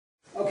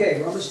Okay,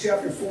 Romans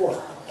chapter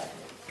 4,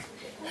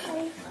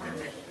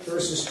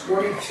 verses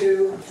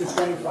 22 to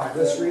 25.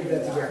 Let's read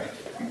that together.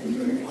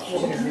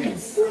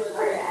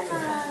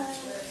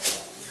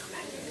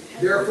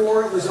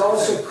 Therefore it was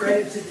also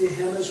credited to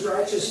him as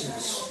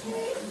righteousness.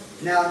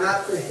 Now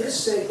not for his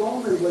sake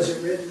only was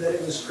it written that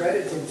it was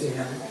credited to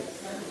him,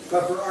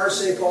 but for our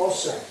sake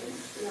also,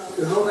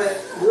 to whom it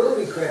will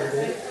be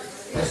credited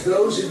as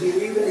those who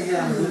believe in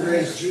him who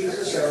raised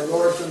Jesus our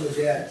Lord from the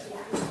dead.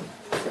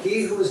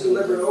 He who was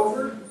delivered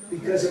over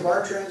because of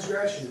our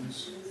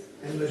transgressions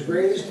and was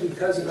raised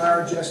because of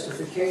our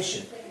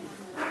justification.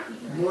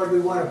 And Lord, we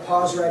want to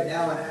pause right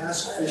now and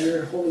ask for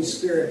your Holy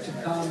Spirit to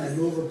come and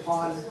move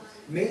upon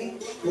me,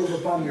 move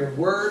upon your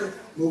word,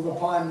 move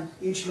upon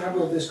each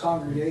member of this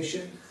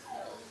congregation.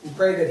 We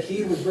pray that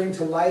he would bring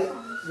to light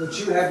what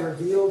you have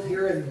revealed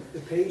here in the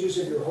pages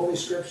of your Holy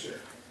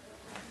Scripture.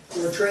 It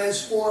will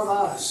transform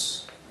us.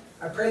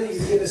 I pray that you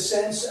give a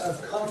sense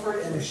of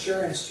comfort and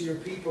assurance to your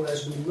people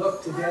as we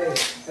look today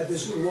at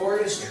this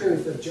glorious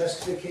truth of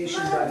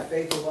justification by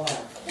faith alone.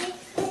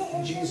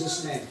 In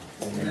Jesus' name,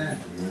 amen.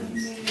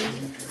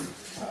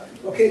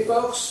 Okay,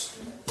 folks,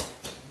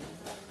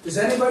 does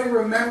anybody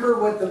remember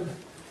what the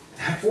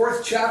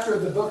fourth chapter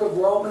of the book of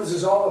Romans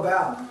is all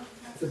about?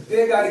 The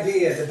big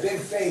idea, the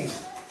big theme.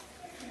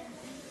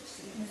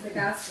 The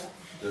gospel.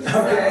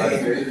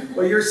 Okay,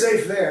 well, you're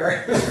safe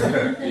there.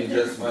 Being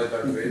justified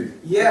by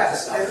faith.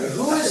 Yes, and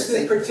who is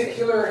the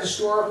particular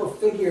historical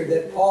figure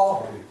that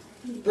Paul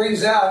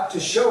brings out to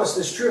show us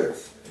this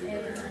truth?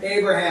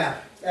 Abraham.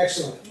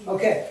 Excellent.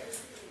 Okay.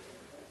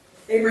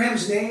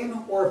 Abraham's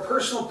name or a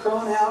personal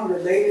pronoun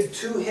related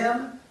to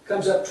him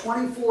comes up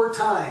 24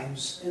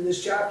 times in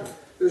this chapter.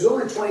 There's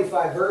only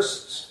 25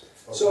 verses.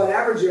 So an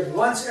average of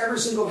once every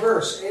single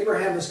verse,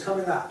 Abraham is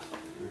coming up.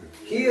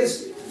 He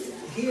is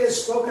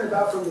spoken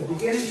about from the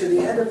beginning to the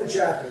end of the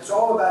chapter. It's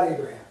all about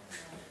Abraham.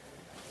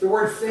 The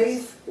word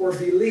faith or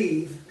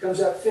believe comes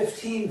up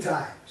 15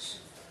 times.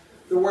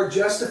 The word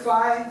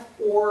justify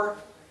or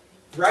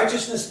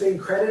righteousness being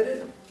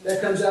credited,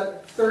 that comes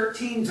up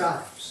 13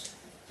 times.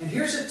 And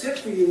here's a tip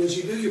for you as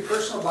you do your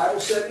personal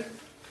Bible study.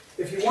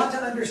 If you want to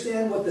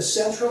understand what the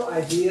central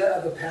idea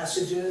of a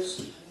passage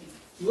is,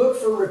 look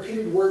for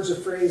repeated words or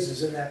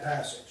phrases in that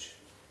passage.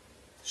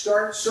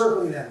 Start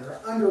circling them or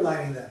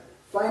underlining them.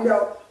 Find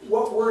out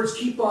what words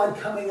keep on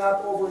coming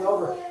up over and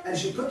over.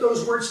 As you put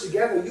those words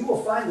together, you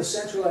will find the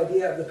central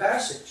idea of the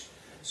passage.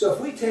 So if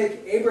we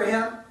take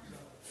Abraham,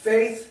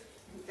 faith,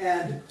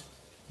 and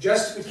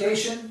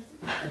justification,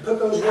 and put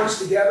those words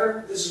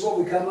together, this is what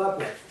we come up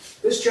with.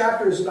 This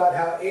chapter is about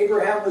how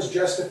Abraham was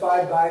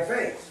justified by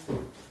faith,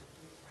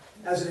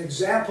 as an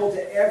example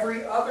to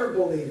every other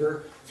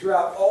believer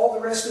throughout all the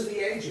rest of the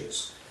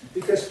ages.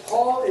 Because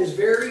Paul is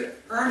very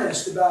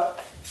earnest about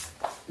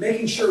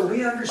making sure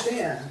we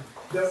understand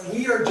that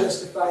we are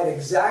justified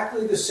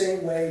exactly the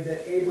same way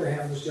that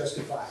Abraham was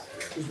justified.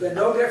 There's been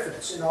no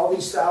difference in all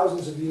these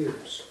thousands of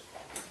years.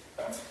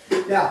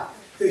 Now,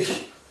 the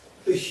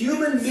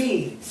human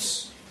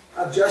means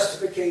of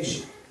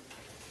justification,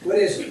 what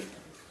is it?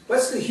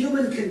 What's the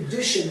human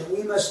condition that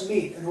we must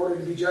meet in order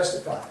to be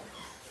justified?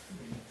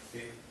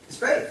 It's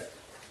faith.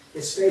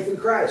 It's faith in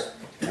Christ.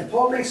 And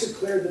Paul makes it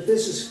clear that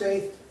this is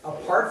faith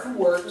apart from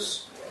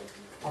works,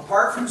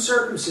 apart from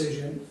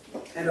circumcision,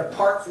 and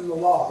apart from the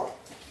law.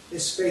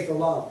 Is faith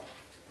alone.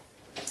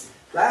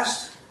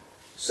 Last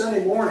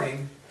Sunday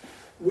morning,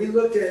 we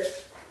looked at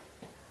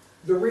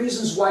the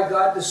reasons why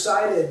God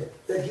decided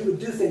that he would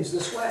do things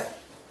this way.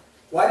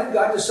 Why did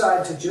God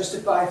decide to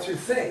justify through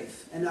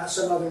faith and not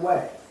some other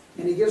way?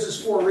 And he gives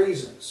us 4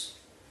 reasons.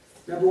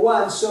 Number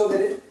 1, so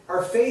that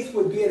our faith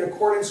would be in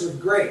accordance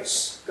with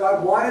grace.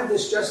 God wanted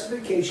this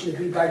justification to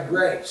be by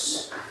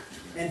grace.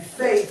 And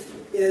faith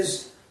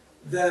is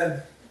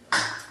the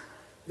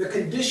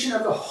condition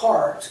of the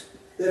heart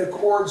that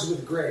accords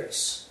with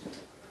grace.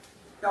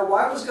 Now,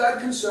 why was God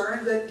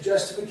concerned that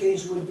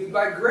justification would be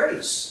by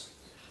grace?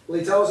 Well,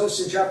 he tells us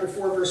in chapter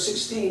 4, verse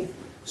 16,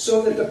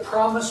 so that the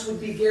promise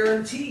would be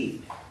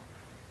guaranteed.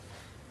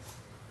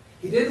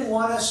 He didn't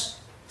want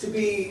us to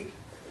be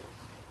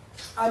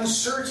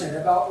uncertain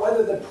about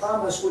whether the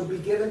promise would be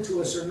given to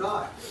us or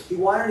not. He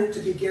wanted it to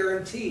be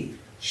guaranteed,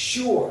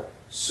 sure,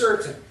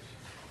 certain.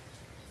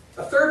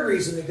 A third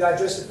reason that God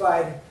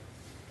justified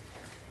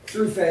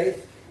through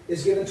faith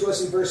is given to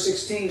us in verse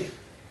 16,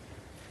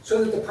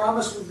 so that the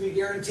promise would be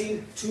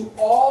guaranteed to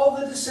all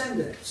the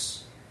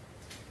descendants.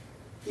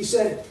 He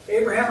said,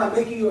 Abraham, I'm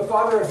making you a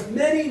father of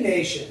many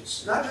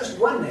nations, not just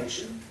one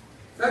nation,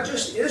 not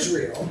just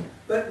Israel,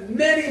 but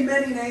many,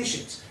 many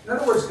nations. In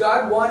other words,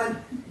 God wanted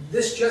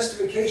this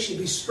justification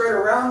to be spread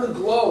around the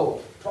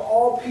globe to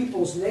all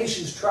peoples,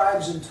 nations,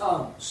 tribes, and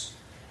tongues.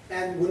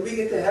 And when we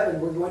get to heaven,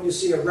 we're going to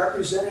see a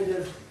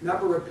representative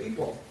number of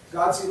people,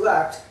 God's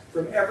elect,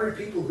 from every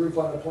people group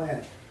on the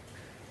planet.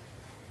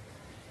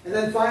 And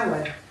then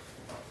finally,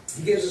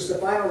 he gives us the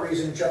final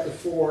reason in chapter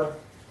 4,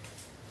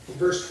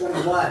 verse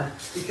 21,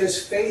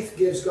 because faith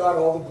gives God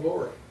all the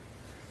glory.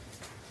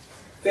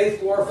 Faith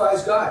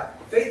glorifies God.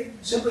 Faith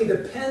simply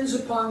depends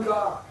upon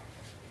God.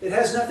 It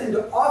has nothing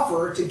to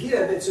offer, to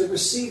give. It's a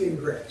receiving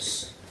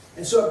grace.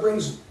 And so it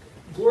brings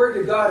glory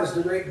to God as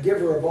the great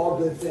giver of all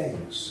good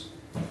things.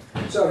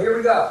 So here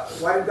we go.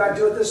 Why did God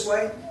do it this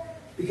way?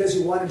 Because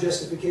He wanted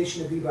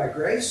justification to be by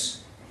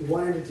grace. He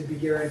wanted it to be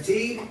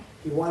guaranteed.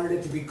 He wanted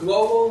it to be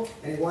global.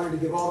 And He wanted to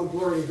give all the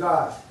glory to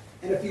God.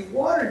 And if you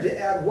wanted to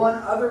add one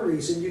other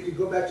reason, you could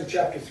go back to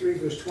chapter 3,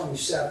 verse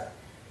 27.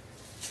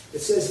 It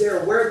says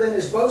there, where then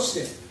is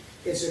boasting?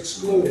 It's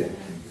excluded.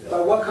 By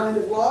what kind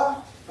of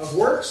law? Of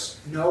works?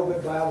 No,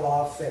 but by a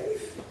law of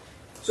faith.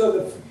 So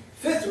the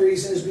fifth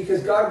reason is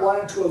because God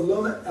wanted to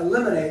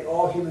eliminate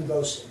all human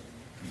boasting.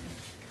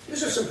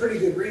 These are some pretty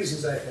good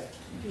reasons, I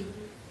think.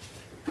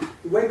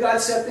 The way God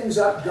set things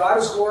up, God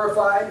is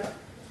glorified.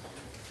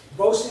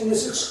 Boasting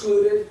is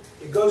excluded.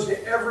 It goes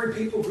to every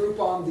people group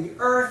on the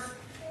earth.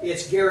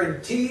 It's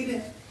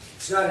guaranteed.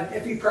 It's not an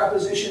iffy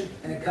proposition,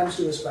 and it comes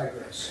to us by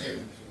grace.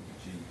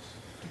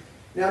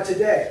 Now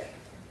today,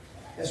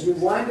 as we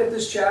wind up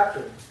this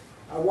chapter,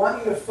 I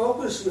want you to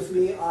focus with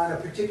me on a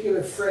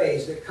particular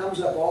phrase that comes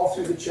up all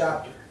through the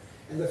chapter.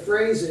 And the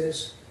phrase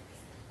is,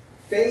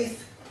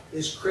 faith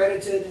is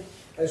credited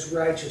as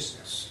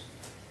righteousness.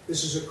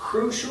 This is a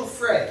crucial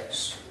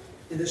phrase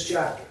in this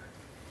chapter.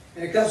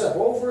 And it comes up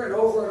over and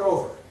over and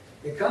over.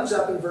 It comes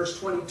up in verse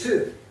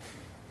 22.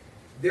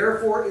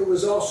 Therefore it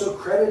was also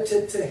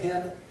credited to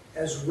him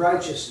as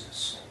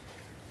righteousness.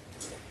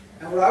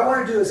 And what I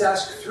want to do is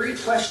ask three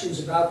questions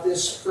about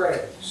this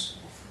phrase.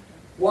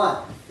 One,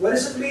 what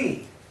does it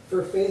mean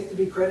for faith to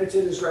be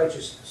credited as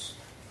righteousness?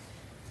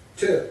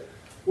 Two,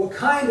 what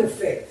kind of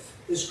faith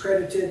is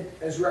credited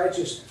as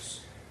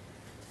righteousness?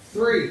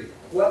 Three,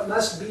 what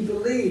must be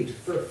believed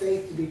for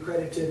faith to be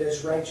credited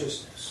as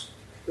righteousness?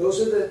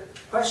 Those are the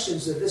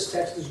questions that this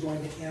text is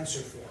going to answer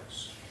for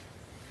us.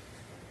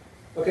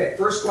 Okay,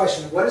 first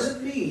question, what does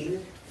it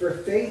mean for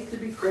faith to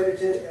be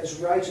credited as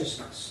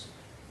righteousness?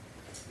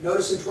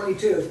 Notice in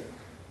 22,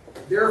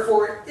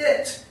 therefore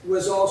it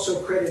was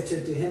also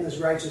credited to him as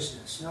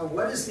righteousness. Now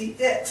what is the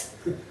it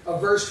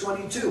of verse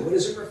 22? What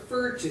does it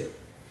refer to?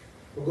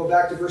 We'll go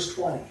back to verse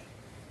 20.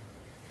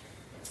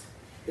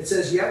 It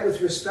says, yet with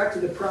respect to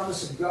the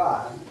promise of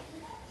God,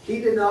 he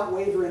did not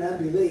waver in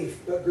unbelief,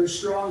 but grew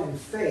strong in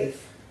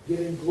faith,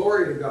 giving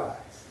glory to God,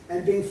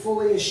 and being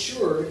fully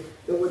assured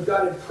that what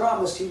God had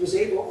promised he was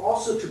able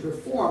also to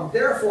perform.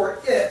 Therefore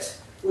it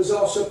was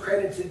also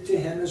credited to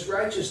him as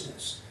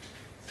righteousness.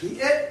 The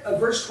it of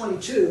verse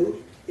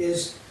 22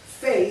 is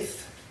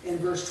faith in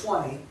verse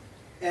 20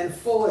 and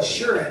full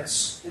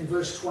assurance in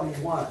verse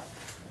 21.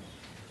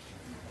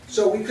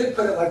 So we could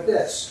put it like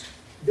this.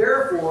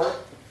 Therefore,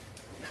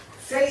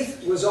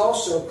 faith was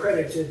also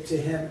credited to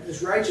him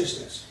as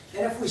righteousness.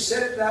 And if we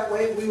said it that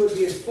way, we would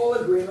be in full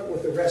agreement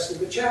with the rest of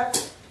the chapter.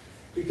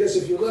 Because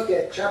if you look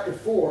at chapter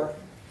 4,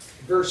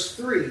 verse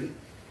 3,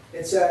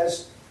 it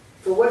says,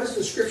 for what does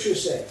the scripture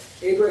say?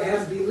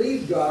 Abraham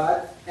believed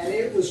God, and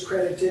it was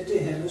credited to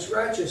him as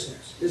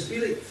righteousness, his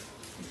belief.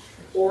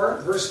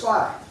 Or, verse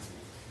 5,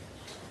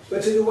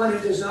 but to the one who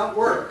does not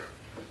work,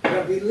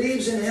 but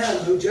believes in him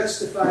who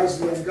justifies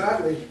the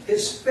ungodly,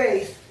 his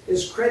faith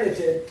is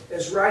credited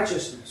as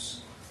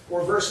righteousness.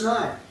 Or, verse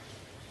 9,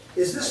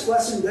 is this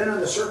blessing then on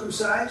the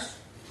circumcised,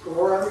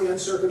 or on the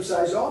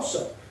uncircumcised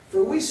also?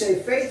 For we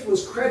say faith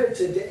was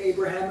credited to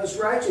Abraham as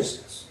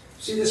righteousness.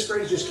 See, this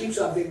phrase just keeps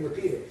on being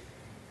repeated.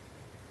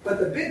 But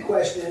the big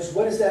question is,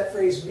 what does that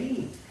phrase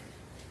mean?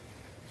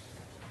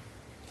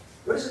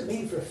 What does it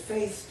mean for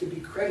faith to be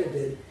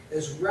credited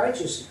as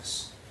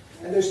righteousness?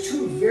 And there's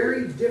two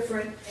very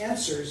different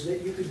answers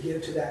that you could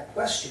give to that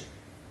question.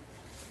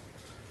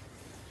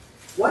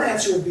 One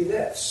answer would be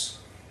this.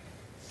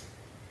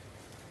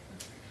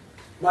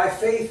 My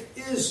faith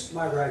is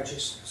my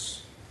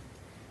righteousness.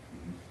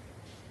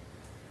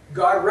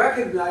 God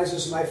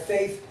recognizes my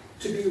faith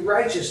to be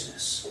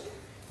righteousness.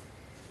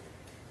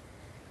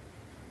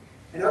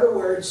 In other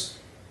words,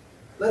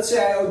 let's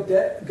say I owe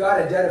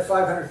God a debt of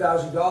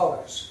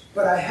 $500,000,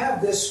 but I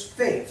have this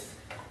faith,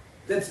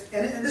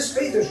 and this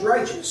faith is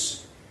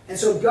righteous. And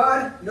so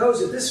God knows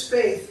that this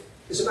faith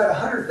is about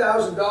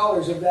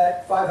 $100,000 of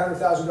that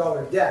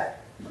 $500,000 debt.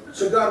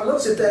 So God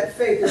looks at that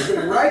faith as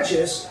being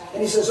righteous,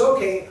 and he says,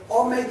 okay,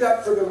 I'll make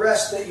up for the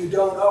rest that you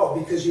don't owe,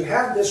 because you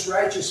have this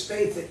righteous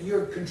faith that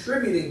you're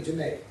contributing to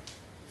me.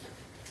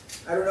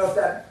 I don't know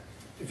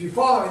if you're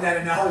following that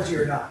analogy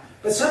or not.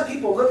 But some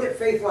people look at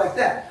faith like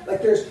that.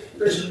 Like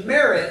there's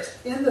merit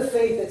in the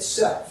faith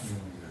itself.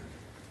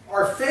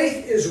 Our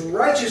faith is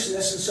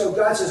righteousness, and so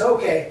God says,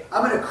 okay,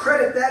 I'm going to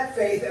credit that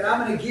faith, and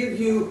I'm going to give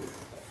you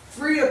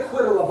free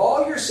acquittal of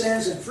all your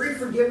sins and free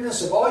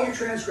forgiveness of all your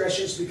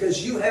transgressions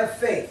because you have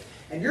faith.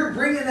 And you're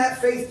bringing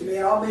that faith to me,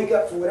 and I'll make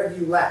up for whatever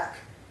you lack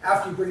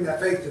after you bring that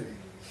faith to me.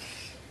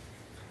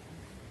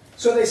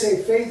 So they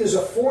say faith is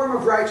a form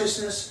of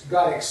righteousness.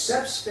 God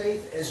accepts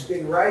faith as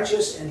being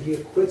righteous, and he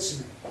acquits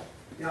me.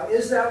 Now,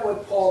 is that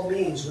what Paul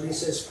means when he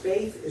says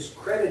faith is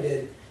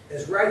credited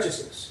as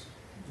righteousness?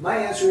 My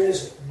answer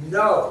is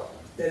no.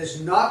 That is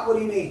not what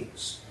he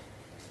means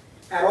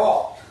at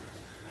all.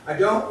 I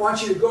don't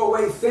want you to go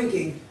away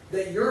thinking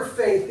that your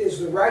faith is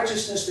the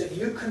righteousness that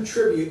you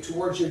contribute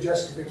towards your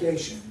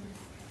justification.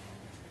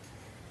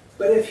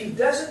 But if he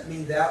doesn't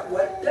mean that,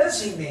 what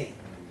does he mean?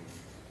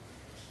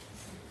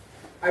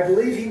 I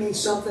believe he means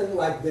something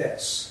like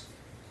this.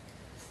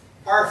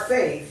 Our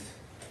faith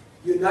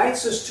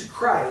unites us to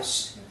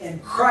Christ,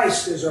 and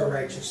Christ is our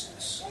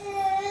righteousness.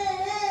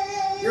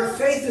 Your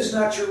faith is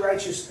not your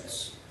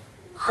righteousness.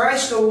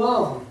 Christ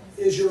alone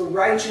is your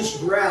righteous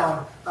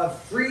ground of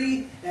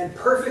free and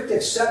perfect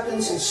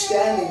acceptance and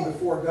standing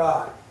before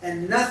God,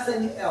 and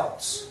nothing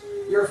else.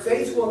 Your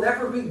faith will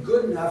never be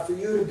good enough for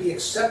you to be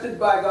accepted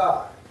by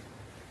God,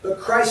 but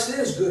Christ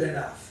is good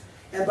enough.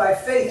 And by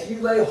faith you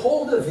lay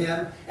hold of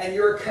Him, and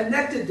you're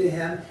connected to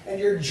Him, and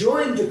you're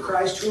joined to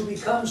Christ, who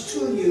becomes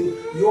to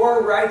you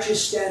your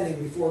righteous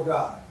standing before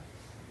God.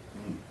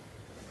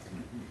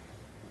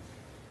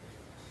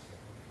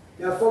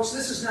 Now, folks,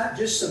 this is not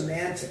just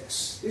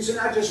semantics. These are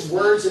not just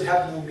words that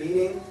have no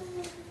meaning.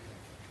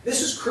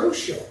 This is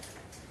crucial,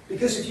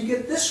 because if you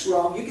get this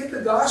wrong, you get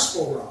the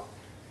gospel wrong.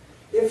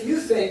 If you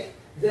think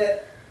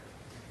that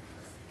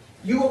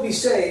you will be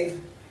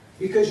saved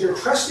because you're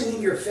trusting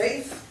in your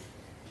faith,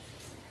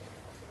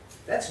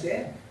 that's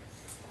damn.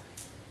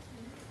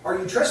 Are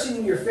you trusting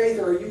in your faith,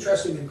 or are you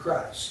trusting in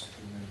Christ?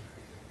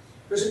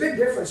 There's a big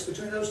difference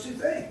between those two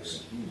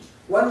things.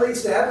 One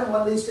leads to heaven,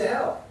 one leads to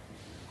hell.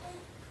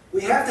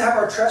 We have to have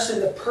our trust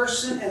in the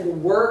person and the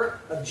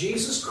work of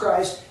Jesus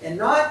Christ, and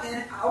not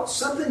in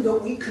something that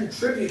we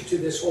contribute to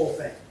this whole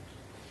thing.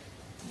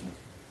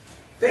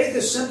 Faith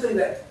is something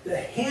that the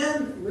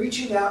hand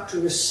reaching out to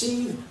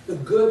receive the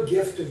good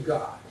gift of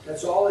God.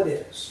 That's all it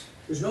is.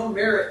 There's no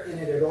merit in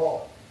it at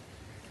all.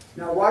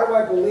 Now, why do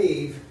I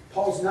believe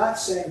Paul's not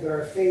saying that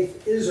our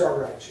faith is our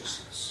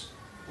righteousness?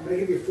 I'm going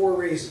to give you 4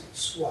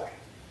 reasons why.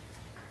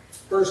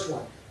 First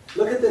one,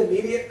 look at the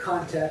immediate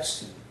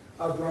context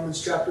of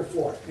Romans chapter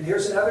 4. And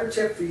here's another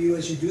tip for you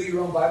as you do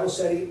your own Bible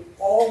study.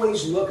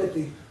 Always look at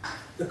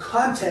the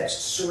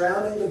context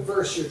surrounding the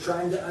verse you're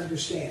trying to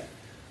understand.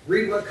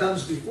 Read what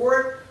comes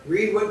before it,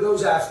 read what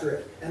goes after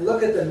it, and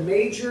look at the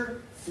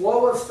major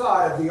flow of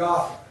thought of the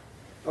author.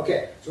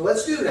 Okay, so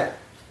let's do that.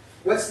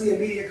 What's the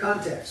immediate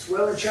context?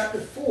 Well, in chapter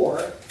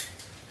 4,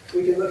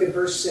 we can look at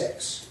verse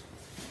 6.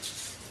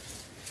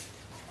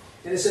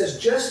 And it says,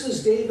 just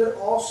as David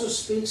also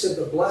speaks of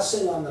the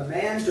blessing on the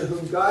man to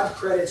whom God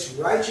credits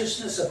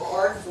righteousness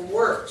apart from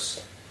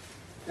works.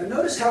 Now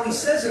notice how he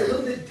says it a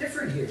little bit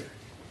different here.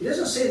 He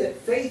doesn't say that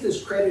faith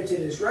is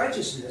credited as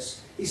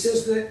righteousness. He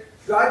says that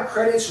God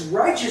credits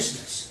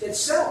righteousness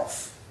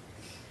itself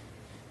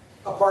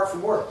apart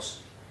from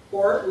works.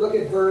 Or look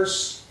at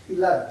verse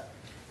 11.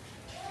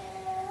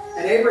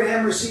 And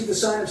Abraham received the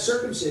sign of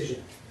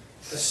circumcision,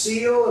 a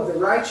seal of the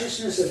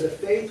righteousness of the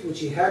faith which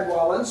he had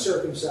while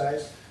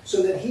uncircumcised,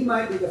 so that he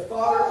might be the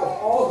father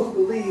of all who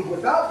believe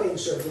without being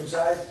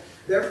circumcised,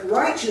 that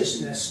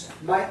righteousness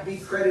might be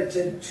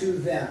credited to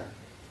them.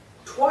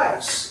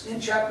 Twice in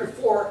chapter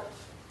 4,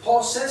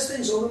 Paul says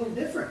things a little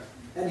different.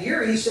 And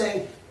here he's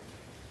saying,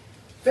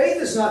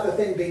 faith is not the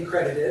thing being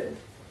credited.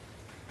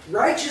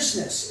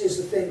 Righteousness is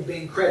the thing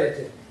being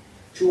credited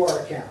to our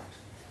account.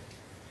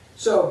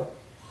 So,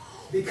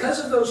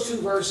 because of those 2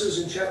 verses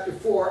in chapter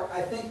 4,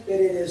 I think that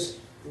it is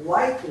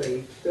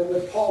likely that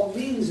what Paul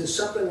means is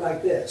something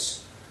like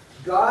this.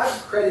 God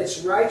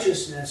credits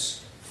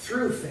righteousness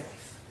through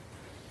faith.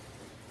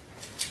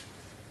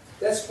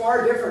 That's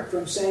far different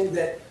from saying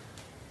that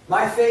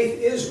my faith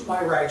is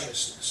my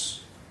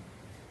righteousness.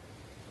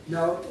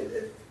 No,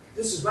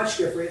 this is much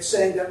different. It's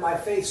saying that my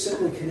faith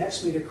simply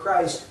connects me to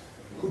Christ,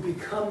 who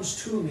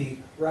becomes to me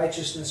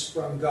righteousness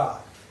from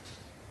God.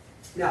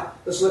 Now,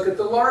 let's look at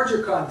the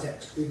larger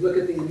context. We look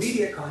at the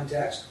immediate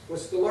context.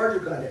 What's the larger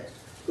context?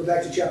 Go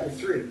back to chapter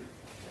 3.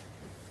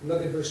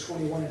 Look at verse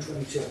 21 and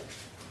 22.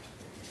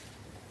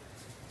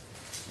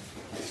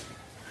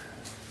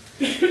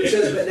 It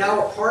says, but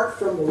now apart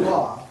from the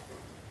law,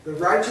 the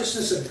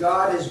righteousness of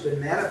God has been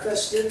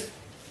manifested,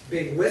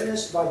 being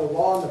witnessed by the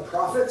law and the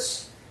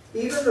prophets,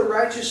 even the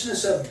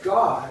righteousness of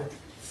God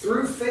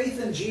through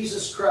faith in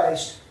Jesus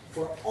Christ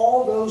for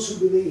all those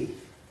who believe.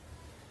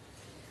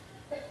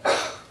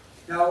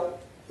 Now,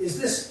 is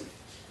this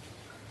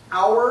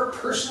our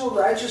personal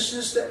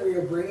righteousness that we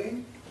are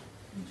bringing?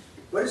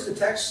 What does the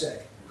text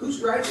say?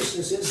 Whose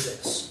righteousness is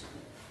this?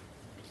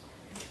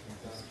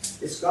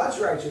 It's God's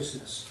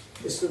righteousness.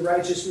 It's the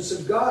righteousness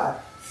of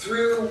God.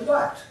 Through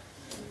what?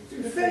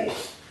 Through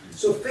faith.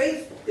 So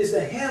faith is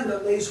the hand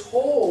that lays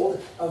hold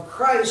of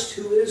Christ,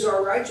 who is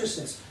our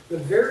righteousness. The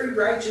very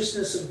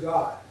righteousness of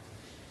God.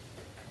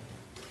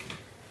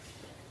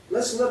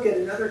 Let's look at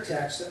another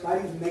text that might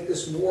even make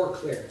this more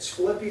clear. It's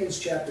Philippians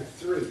chapter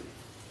 3.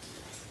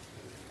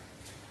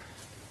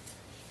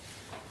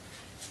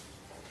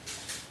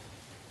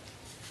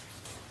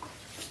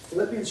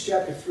 Philippians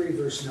chapter 3,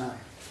 verse 9.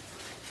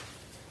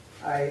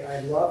 I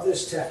love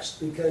this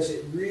text because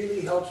it really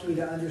helps me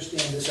to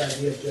understand this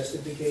idea of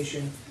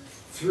justification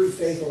through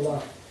faith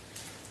alone.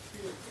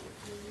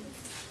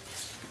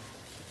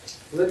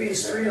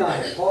 Philippians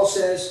 3:9, Paul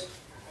says,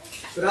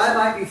 but I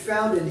might be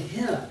found in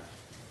Him,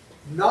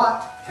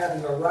 not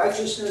having a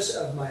righteousness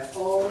of my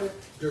own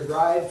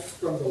derived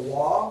from the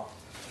law,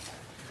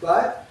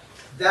 but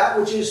that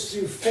which is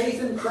through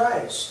faith in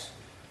Christ,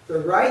 the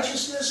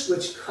righteousness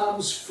which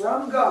comes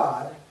from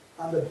God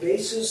on the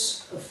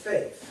basis of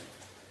faith.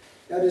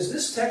 Now, does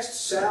this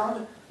text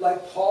sound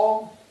like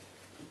Paul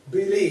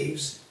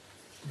believes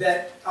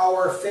that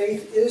our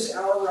faith is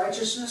our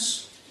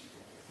righteousness?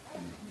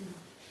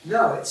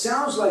 No, it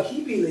sounds like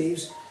he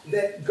believes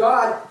that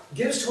God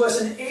gives to us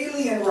an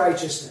alien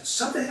righteousness,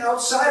 something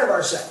outside of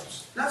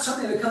ourselves, not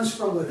something that comes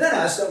from within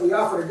us that we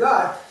offer to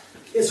God.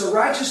 It's a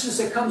righteousness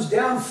that comes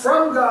down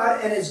from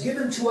God and is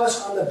given to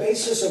us on the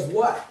basis of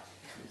what?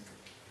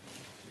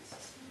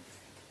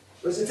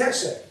 What does the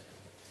text say?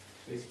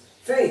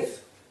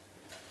 Faith.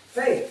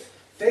 Faith.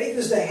 Faith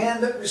is the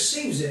hand that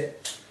receives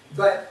it,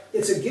 but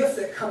it's a gift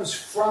that comes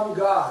from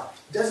God.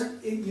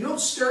 You don't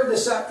stir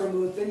this up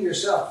from within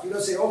yourself. You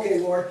don't say, okay,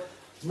 Lord,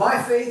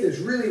 my faith is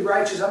really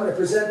righteous. I'm going to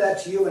present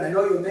that to you, and I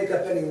know you'll make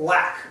up any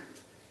lack.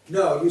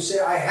 No, you say,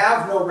 I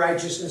have no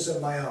righteousness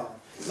of my own.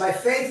 My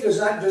faith does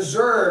not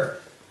deserve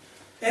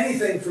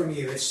anything from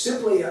you. It's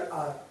simply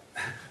a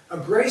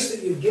grace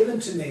that you've given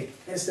to me.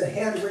 And it's the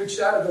hand reached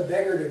out of a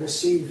beggar to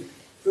receive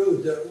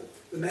food.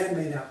 The man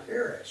may not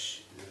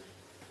perish.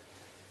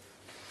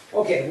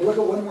 Okay, we'll look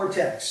at one more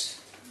text.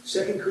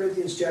 2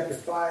 Corinthians chapter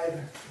 5,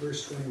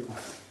 verse 21.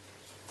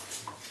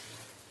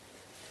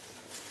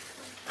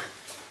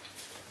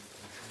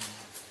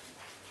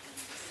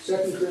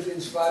 Second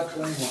Corinthians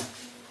 5:21.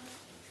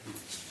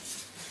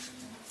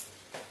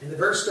 And the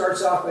verse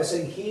starts off by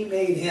saying, He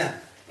made him.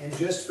 And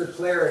just for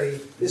clarity,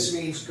 this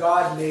means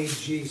God made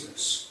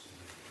Jesus.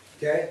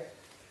 Okay?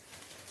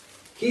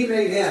 He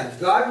made him.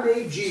 God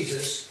made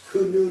Jesus,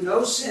 who knew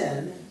no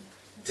sin,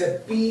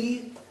 to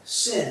be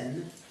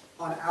sin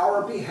on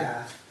our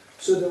behalf,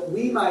 so that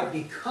we might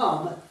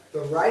become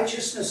the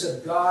righteousness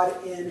of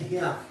God in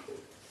him.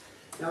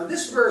 Now in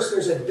this verse,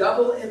 there's a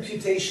double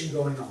imputation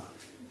going on.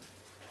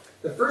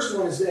 The first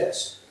one is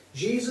this: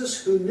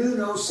 Jesus, who knew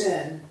no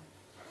sin,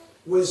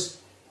 was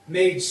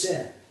made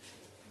sin.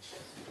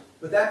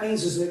 What that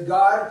means is that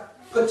God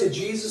put to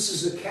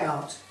Jesus'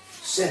 account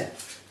sin.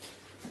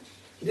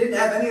 He didn't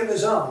have any of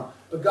his own,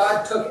 but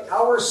God took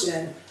our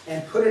sin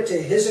and put it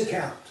to his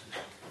account.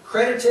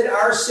 Credited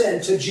our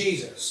sin to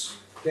Jesus.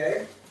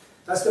 Okay?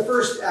 That's the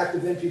first act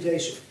of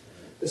imputation.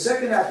 The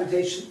second act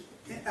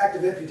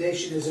of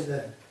imputation is in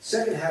the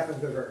second half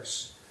of the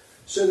verse.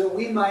 So that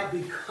we might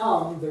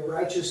become the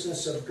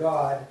righteousness of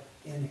God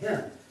in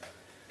him.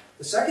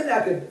 The second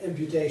act of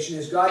imputation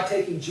is God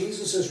taking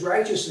Jesus'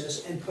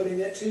 righteousness and putting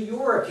it to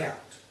your account.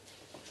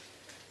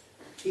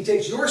 He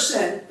takes your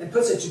sin and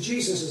puts it to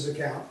Jesus'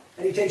 account,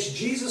 and he takes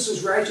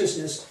Jesus'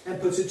 righteousness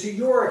and puts it to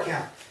your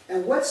account.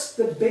 And what's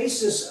the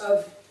basis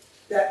of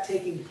that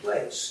taking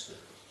place?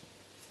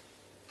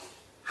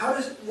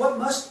 What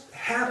must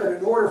happen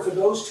in order for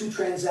those two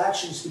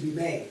transactions to be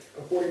made,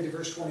 according to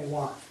verse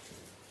 21?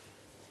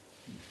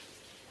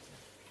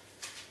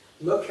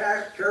 Look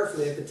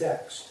carefully at the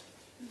text.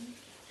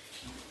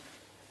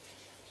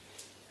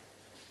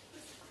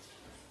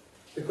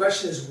 The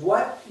question is,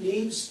 what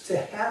needs to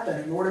happen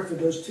in order for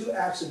those two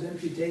acts of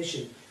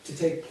imputation to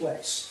take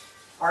place?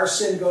 Our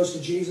sin goes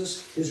to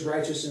Jesus, his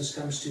righteousness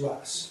comes to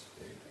us.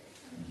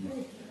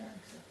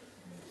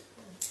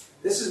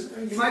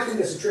 You might think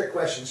it's a trick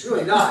question. It's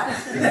really not.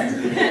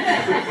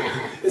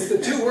 It's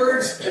the two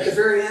words at the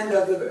very end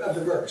of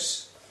the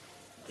verse.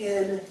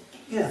 In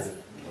him.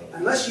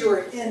 Unless you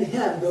are in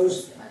him,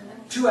 those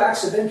two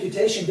acts of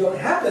imputation don't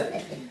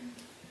happen.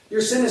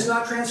 Your sin is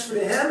not transferred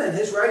to him, and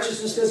his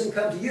righteousness doesn't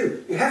come to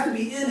you. You have to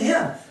be in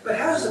him. But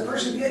how does the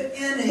person get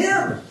in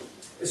him?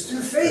 It's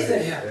through faith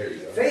in him.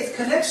 Faith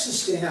connects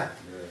us to him.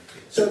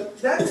 So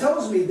that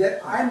tells me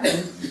that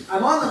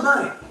I'm on the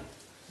money.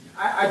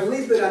 I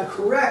believe that I'm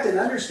correct in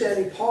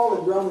understanding Paul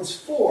in Romans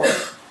 4.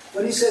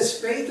 When he says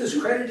faith is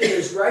credited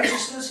as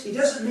righteousness, he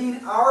doesn't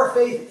mean our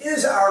faith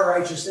is our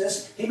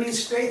righteousness. He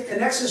means faith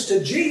connects us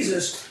to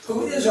Jesus,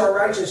 who is our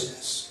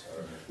righteousness.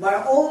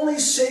 My only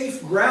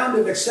safe ground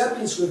of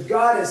acceptance with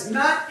God is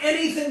not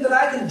anything that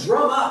I can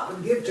drum up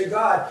and give to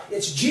God.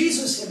 It's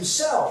Jesus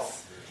himself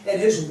and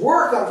his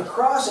work on the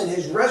cross and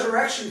his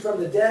resurrection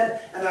from the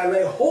dead, and I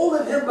lay hold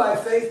of him by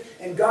faith,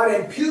 and God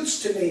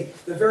imputes to me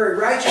the very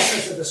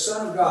righteousness of the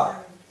Son of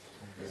God.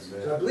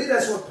 So I believe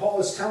that's what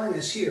Paul is telling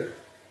us here.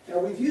 Now,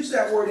 we've used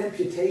that word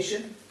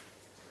imputation,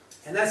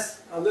 and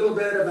that's a little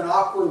bit of an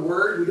awkward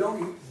word. We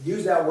don't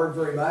use that word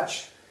very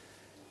much.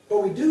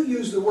 But we do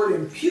use the word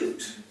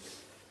impute.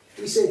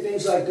 We say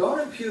things like, don't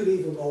impute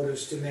evil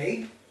motives to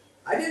me.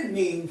 I didn't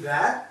mean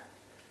that.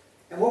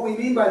 And what we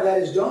mean by that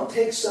is, don't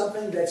take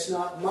something that's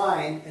not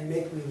mine and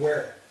make me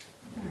wear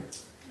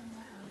it.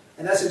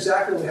 And that's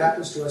exactly what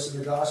happens to us in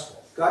the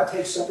gospel. God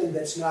takes something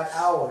that's not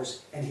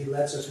ours and he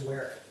lets us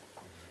wear it.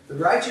 The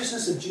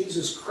righteousness of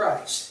Jesus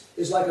Christ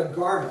is like a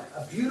garment,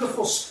 a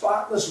beautiful,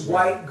 spotless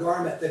white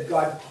garment that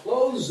God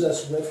clothes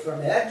us with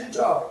from head to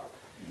toe.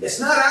 It's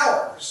not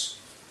ours,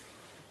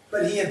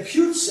 but he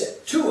imputes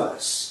it to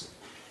us.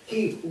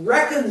 He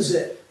reckons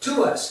it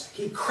to us.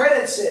 He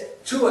credits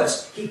it to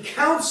us. He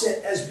counts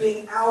it as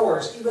being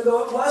ours, even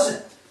though it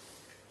wasn't.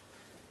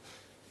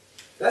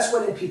 That's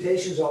what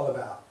imputation is all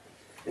about.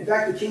 In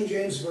fact, the King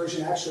James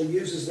Version actually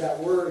uses that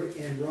word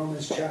in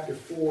Romans chapter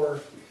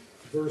 4,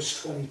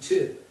 verse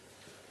 22.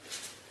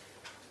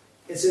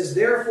 It says,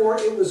 therefore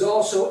it was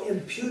also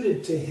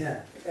imputed to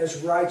him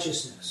as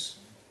righteousness.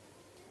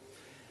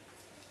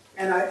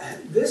 And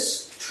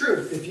this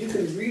truth, if you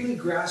can really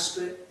grasp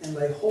it and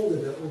lay hold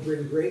of it, will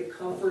bring great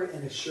comfort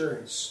and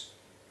assurance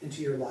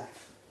into your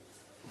life.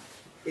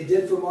 It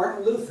did for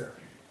Martin Luther.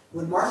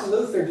 When Martin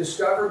Luther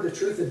discovered the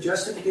truth of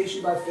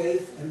justification by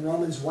faith in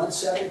Romans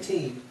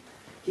 1:17,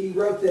 he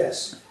wrote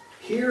this,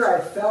 here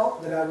I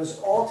felt that I was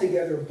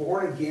altogether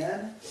born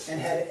again and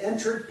had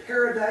entered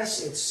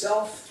paradise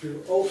itself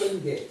through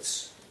open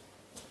gates.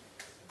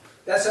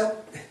 That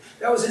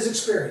was his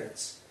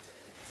experience.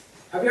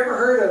 Have you ever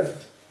heard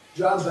of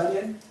John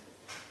Bunyan?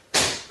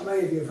 How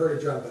many of you have heard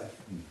of John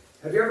Bunyan?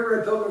 Have you ever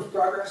read Pilgrim's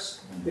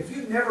Progress? If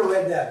you've never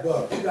read that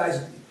book, you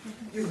guys,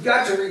 you've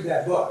got to read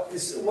that book.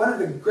 It's one of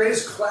the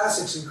greatest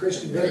classics in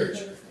Christian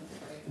literature.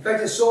 In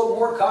fact, it sold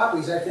more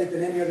copies, I think,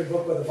 than any other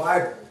book of the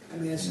Bible. I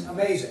mean, it's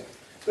amazing.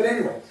 But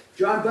anyway,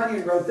 John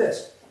Bunyan wrote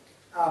this.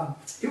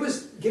 He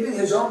was giving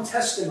his own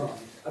testimony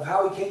of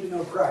how he came to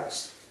know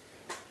Christ.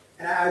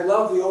 And I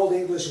love the Old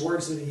English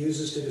words that he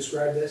uses to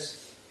describe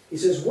this. He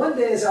says, one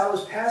day as I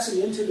was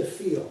passing into the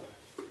field,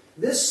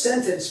 this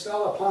sentence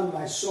fell upon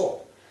my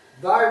soul.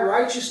 Thy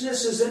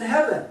righteousness is in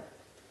heaven.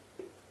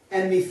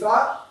 And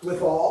methought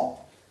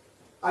withal,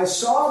 I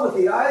saw with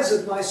the eyes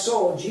of my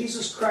soul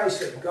Jesus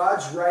Christ at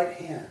God's right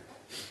hand.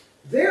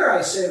 There,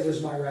 I said,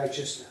 was my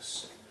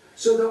righteousness.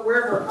 So that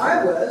wherever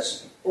I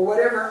was, or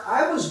whatever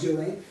I was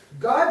doing,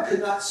 God could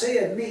not say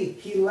of me,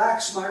 he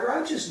lacks my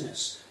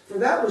righteousness, for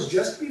that was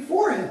just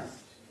before him.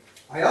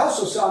 I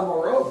also saw,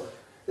 moreover,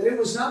 that it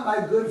was not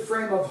my good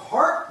frame of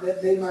heart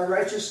that made my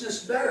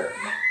righteousness better,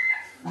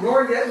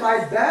 nor yet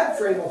my bad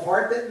frame of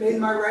heart that made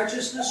my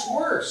righteousness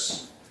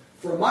worse.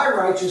 For my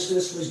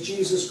righteousness was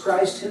Jesus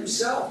Christ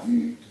himself,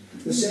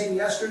 the same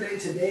yesterday,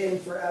 today, and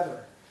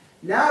forever.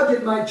 Now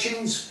did my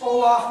chains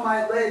fall off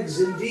my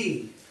legs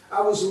indeed. I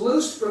was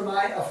loosed from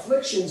my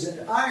afflictions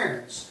and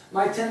irons.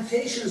 My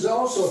temptations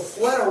also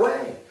fled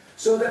away,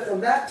 so that from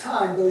that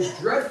time those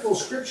dreadful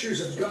scriptures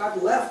of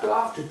God left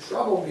off to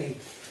trouble me.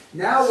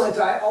 Now went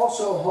I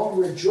also home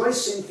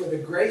rejoicing for the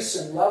grace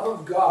and love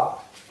of God.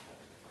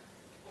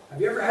 Have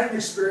you ever had an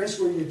experience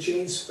where your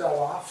chains fell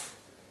off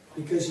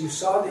because you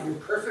saw that you're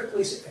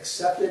perfectly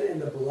accepted in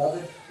the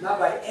beloved, not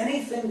by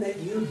anything that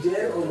you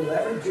did or will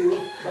ever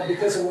do, but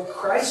because of what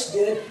Christ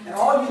did, and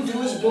all you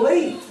do is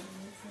believe?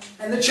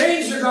 And the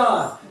chains are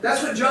gone.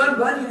 That's what John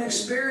Bunyan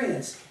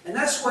experienced. And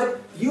that's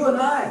what you and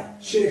I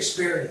should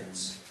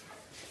experience.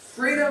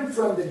 Freedom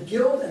from the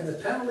guilt and the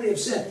penalty of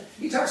sin.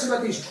 He talks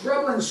about these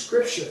troubling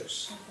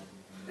scriptures.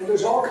 And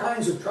there's all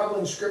kinds of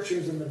troubling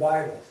scriptures in the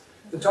Bible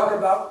that talk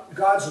about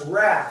God's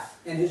wrath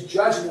and his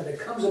judgment that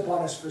comes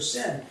upon us for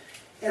sin.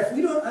 And if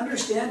we don't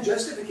understand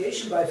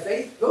justification by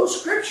faith, those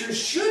scriptures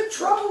should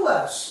trouble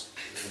us.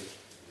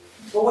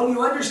 But when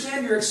you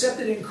understand you're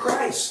accepted in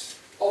Christ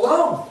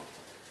alone,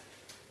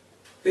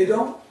 they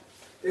don't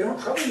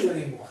trouble you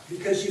anymore,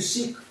 because you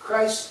see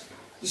Christ,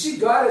 you see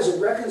God as a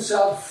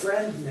reconciled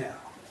friend now,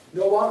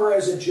 no longer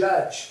as a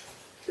judge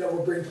that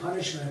will bring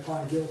punishment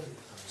upon guilty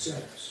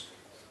sinners.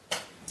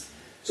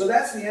 So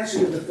that's the answer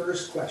to the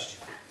first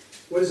question.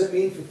 What does it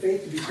mean for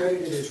faith to be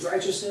credited as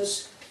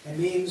righteousness? It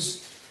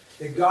means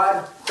that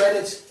God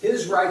credits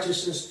his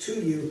righteousness to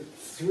you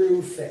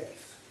through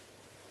faith.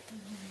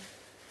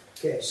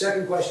 Okay,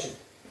 second question.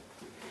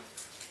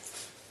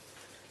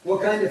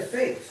 What kind of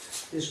faith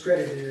is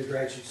credited as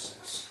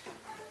righteousness?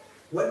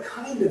 What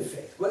kind of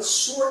faith? What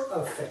sort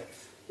of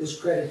faith is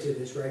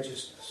credited as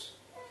righteousness?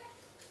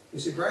 You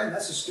say, Brian,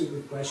 that's a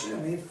stupid question.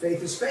 I mean,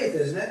 faith is faith,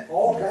 isn't it?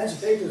 All kinds of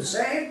faith are the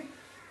same?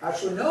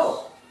 Actually,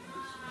 no.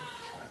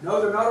 No,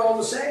 they're not all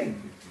the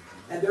same.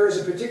 And there is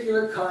a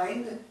particular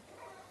kind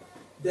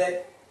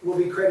that will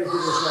be credited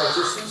as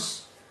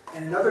righteousness,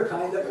 and another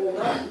kind that will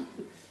not.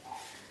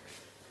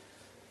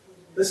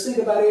 Let's think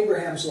about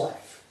Abraham's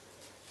life.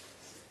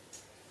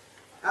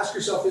 Ask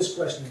yourself this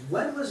question.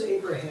 When was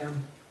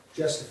Abraham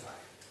justified?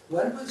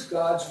 When was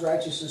God's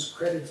righteousness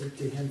credited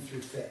to him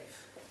through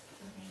faith?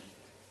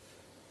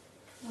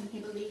 When he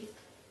believed.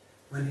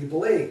 When he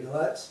believed.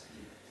 Now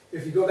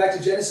if you go back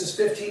to Genesis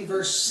 15,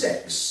 verse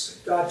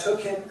 6, God took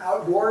him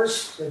outdoors,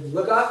 said,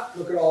 look up,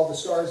 look at all the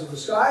stars of the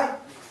sky,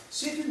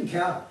 see if you can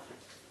count them.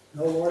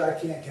 No, Lord, I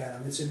can't count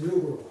them. It's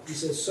innumerable. He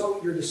says,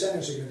 so your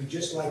descendants are going to be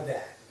just like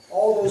that.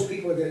 All those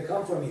people are going to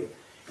come from you.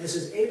 And it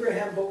says,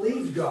 Abraham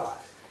believed God.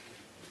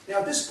 Now,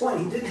 at this point,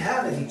 he didn't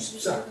have any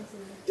son.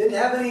 Didn't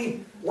have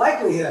any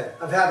likelihood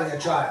of having a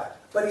child.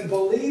 But he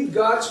believed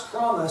God's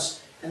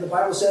promise, and the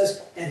Bible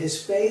says, and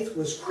his faith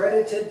was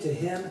credited to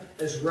him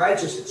as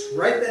righteousness.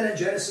 Right then in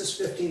Genesis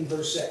 15,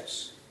 verse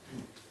 6.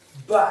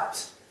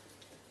 But,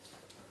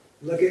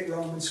 look at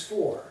Romans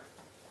 4,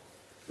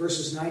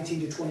 verses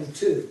 19 to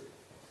 22.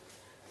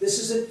 This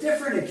is a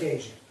different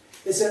occasion.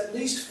 It's at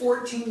least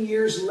 14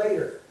 years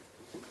later,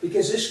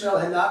 because Ishmael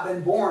had not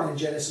been born in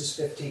Genesis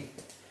 15.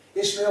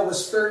 Ishmael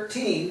was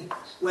 13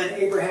 when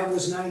Abraham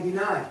was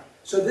 99.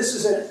 So this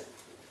is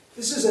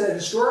a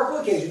historical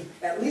occasion.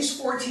 At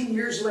least 14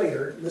 years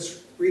later,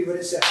 let's read what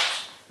it says.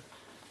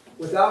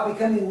 Without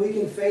becoming weak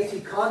in faith, he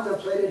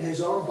contemplated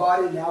his own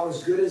body now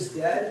as good as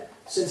dead,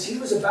 since he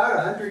was about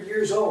 100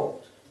 years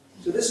old.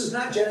 So this is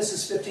not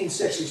Genesis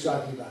 15:6 he's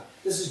talking about.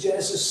 This is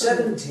Genesis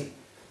 17,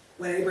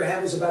 when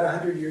Abraham was about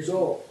 100 years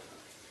old.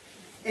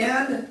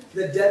 And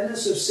the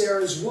deadness of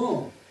Sarah's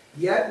womb.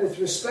 Yet, with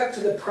respect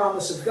to the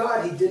promise of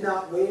God, he did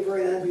not waver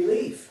in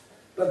unbelief,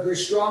 but grew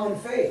strong in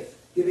faith,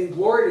 giving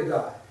glory to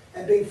God,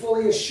 and being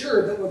fully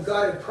assured that what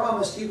God had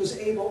promised, he was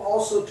able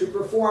also to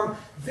perform.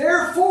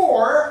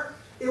 Therefore,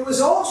 it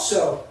was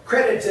also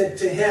credited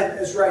to him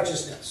as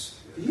righteousness.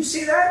 Did you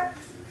see that?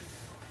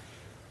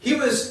 He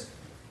was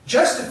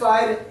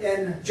justified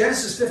in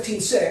Genesis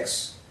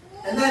 15:6,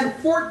 and then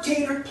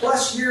 14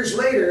 plus years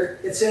later,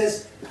 it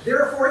says,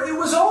 therefore it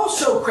was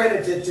also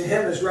credited to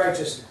him as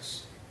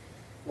righteousness.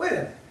 Wait a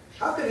minute.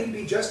 How could he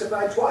be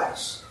justified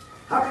twice?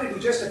 How could he be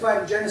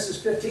justified in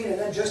Genesis 15 and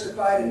then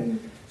justified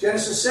in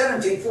Genesis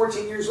 17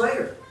 14 years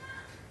later?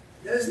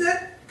 Isn't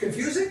that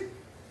confusing?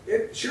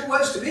 It sure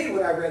was to me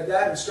when I read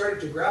that and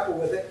started to grapple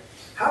with it.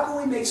 How can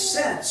we make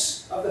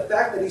sense of the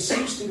fact that he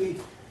seems to be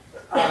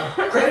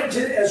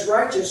credited as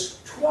righteous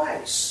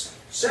twice,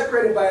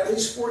 separated by at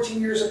least 14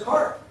 years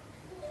apart?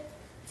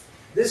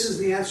 This is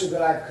the answer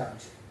that I've come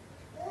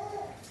to.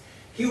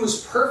 He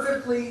was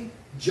perfectly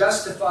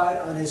justified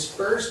on his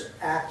first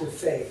act of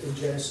faith in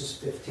Genesis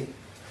 15.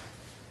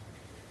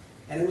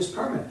 And it was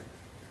permanent.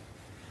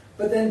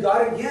 But then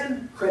God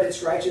again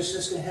credits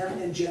righteousness to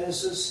him in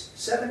Genesis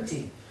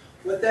 17.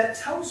 What that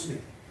tells me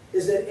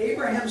is that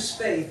Abraham's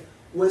faith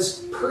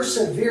was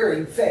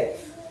persevering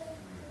faith.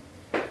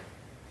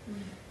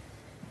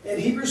 In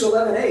Hebrews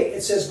 11:8,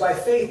 it says, by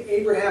faith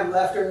Abraham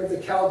left Ur of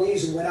the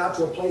Chaldees and went out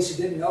to a place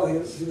he didn't know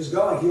he was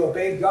going. He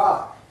obeyed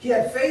God. He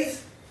had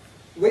faith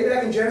way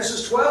back in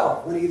Genesis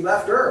 12 when he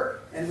left Ur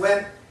and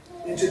went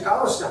into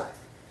Palestine.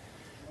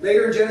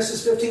 Later in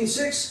Genesis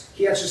 15:6,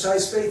 he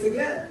exercised faith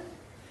again.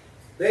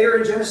 Later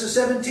in Genesis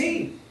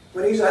 17,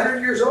 when he's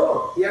 100 years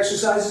old, he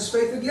exercises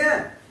faith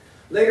again.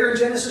 Later in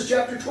Genesis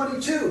chapter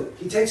 22,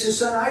 he takes his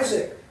son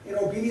Isaac in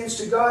obedience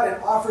to God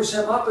and offers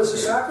him up as a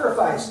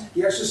sacrifice.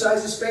 He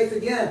exercises faith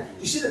again.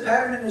 You see the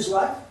pattern in his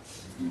life?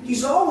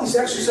 He's always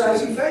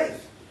exercising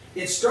faith.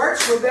 It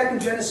starts way back in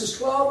Genesis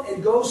 12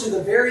 and goes to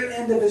the very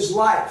end of his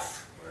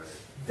life.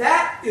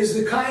 That is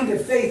the kind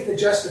of faith that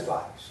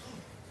justifies.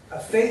 A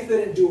faith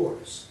that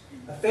endures.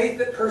 A faith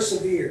that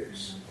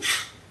perseveres.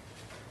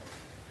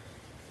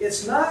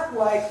 It's not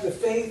like the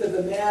faith of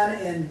the man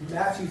in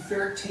Matthew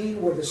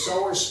 13 where the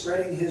sower is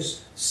spreading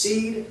his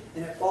seed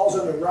and it falls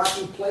on the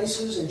rocky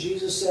places, and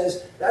Jesus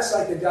says that's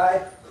like the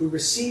guy who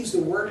receives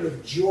the word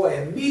with joy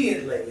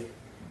immediately,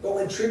 but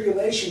when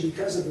tribulation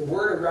because of the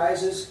word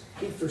arises,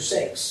 he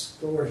forsakes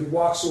the Lord, he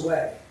walks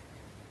away.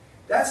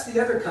 That's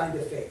the other kind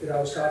of faith that I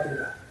was talking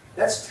about.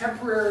 That's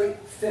temporary,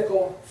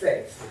 fickle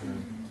faith.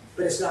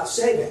 But it's not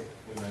saving.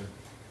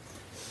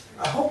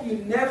 I hope you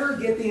never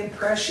get the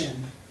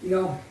impression,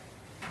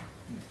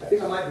 I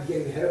think I might be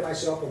getting ahead of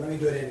myself, but let me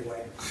do it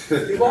anyway.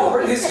 You've all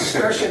heard this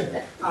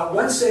expression,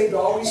 once saved,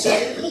 always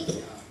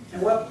saved.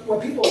 And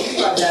what people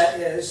mean by that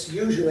is,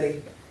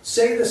 usually,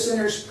 say the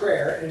sinner's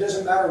prayer, and it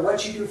doesn't matter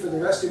what you do for the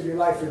rest of your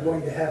life, you're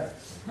going to heaven.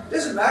 It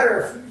doesn't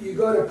matter if you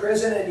go to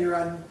prison and you're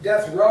on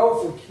death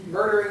row for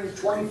murdering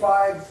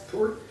 25,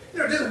 it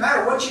doesn't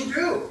matter what you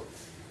do.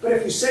 But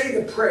if you say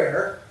the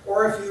prayer,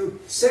 or if you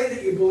say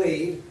that you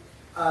believe,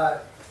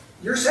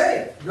 you're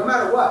saved, no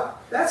matter what.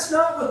 That's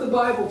not what the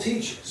Bible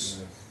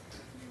teaches.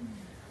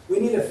 We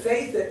need a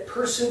faith that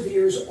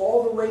perseveres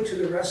all the way to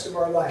the rest of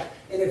our life.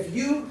 And if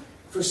you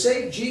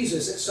forsake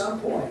Jesus at some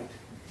point,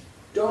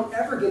 don't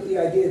ever get the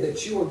idea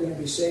that you are going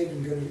to be saved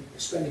and going to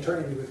spend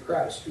eternity with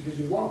Christ, because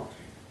you won't.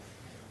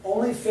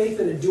 Only faith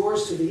that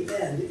endures to the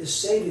end is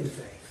saving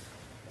faith.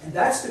 And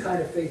that's the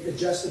kind of faith that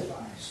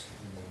justifies.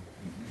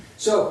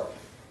 So,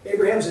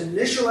 Abraham's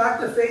initial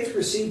act of faith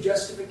received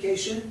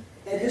justification,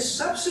 and his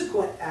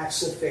subsequent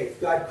acts of faith,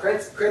 God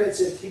credits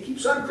it, he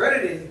keeps on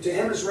crediting to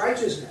him as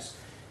righteousness.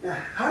 Now,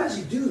 how does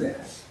he do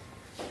that?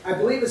 I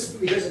believe it's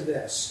because of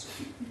this.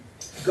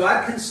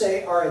 God can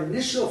say our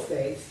initial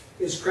faith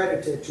is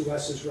credited to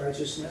us as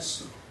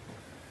righteousness,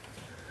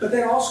 but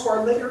then also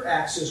our later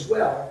acts as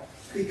well,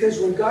 because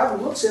when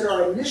God looks at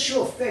our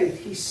initial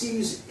faith, he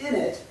sees in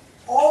it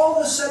all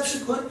the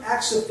subsequent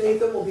acts of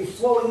faith that will be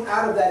flowing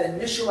out of that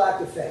initial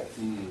act of faith.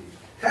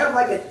 Kind of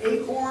like an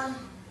acorn.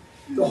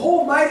 The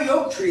whole mighty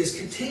oak tree is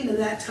contained in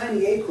that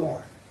tiny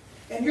acorn.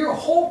 And your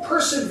whole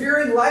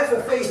persevering life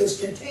of faith is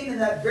contained in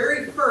that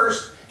very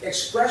first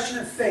expression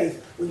of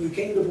faith when you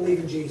came to believe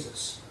in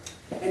Jesus.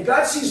 And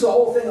God sees the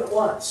whole thing at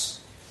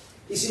once.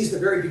 He sees the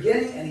very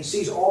beginning, and he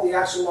sees all the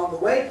acts along the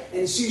way,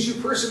 and he sees you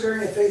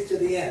persevering in faith to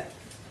the end.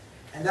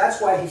 And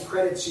that's why he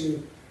credits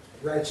you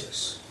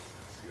righteous.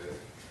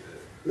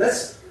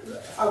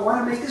 I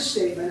want to make a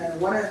statement, and I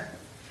want to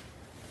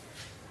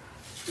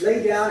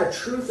lay down a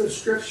truth of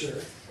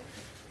Scripture,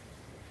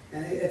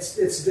 and it's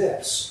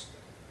this.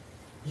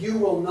 You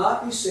will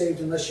not be saved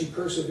unless you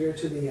persevere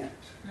to the end.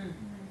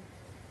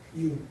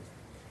 You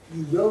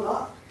will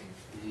not.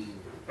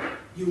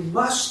 You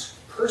must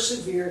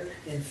persevere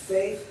in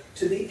faith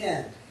to the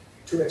end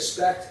to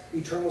expect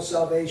eternal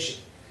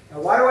salvation.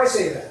 Now, why do I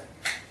say that?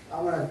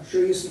 I want to show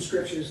you some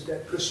scriptures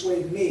that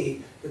persuade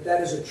me that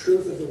that is a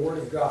truth of the Word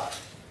of God.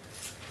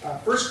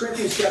 1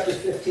 Corinthians chapter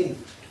 15.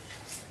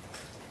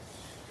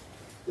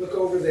 Look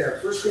over there.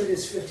 1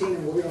 Corinthians 15,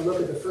 and we're going to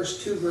look at the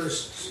first 2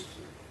 verses.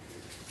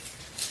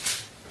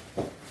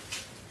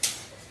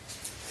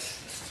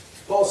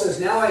 Paul says,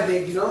 "Now I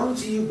make known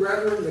to you,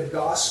 brethren, the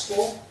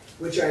gospel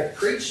which I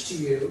preached to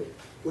you,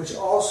 which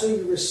also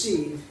you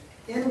received,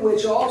 in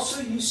which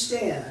also you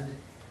stand,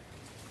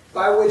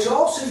 by which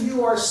also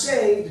you are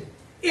saved,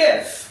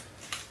 if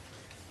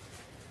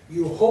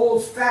you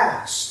hold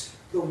fast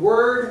the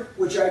word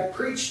which I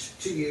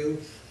preached to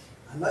you,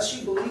 unless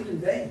you believed in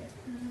vain."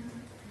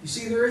 You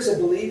see, there is a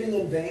believing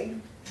in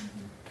vain.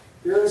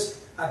 There is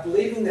a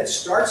believing that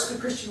starts the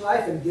Christian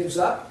life and gives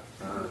up,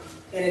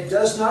 and it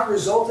does not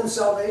result in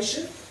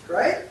salvation,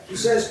 right? He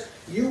says,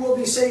 you will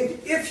be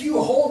saved if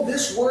you hold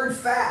this word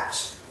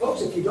fast.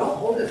 Folks, if you don't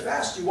hold it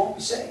fast, you won't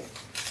be saved.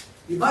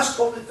 You must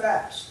hold it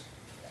fast.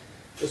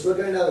 Let's look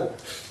at another one.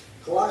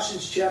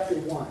 Colossians chapter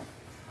 1.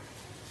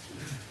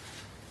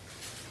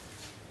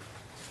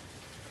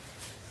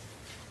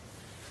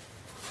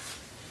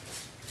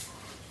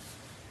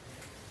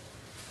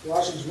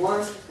 Colossians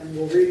 1, and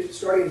we'll read it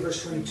starting in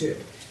verse 22.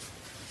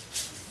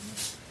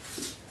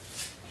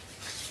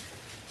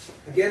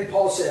 Again,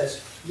 Paul says,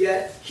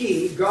 "Yet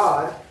he,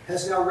 God,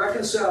 has now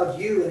reconciled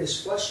you in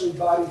his fleshly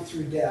body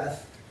through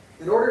death,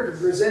 in order to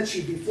present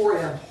you before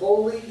him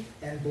holy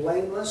and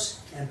blameless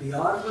and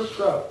beyond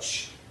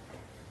reproach,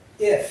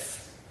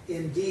 if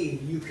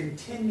indeed you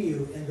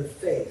continue in the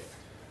faith,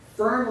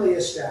 firmly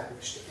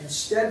established and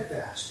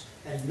steadfast,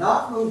 and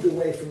not moved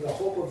away from the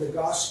hope of the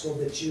gospel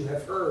that you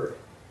have heard,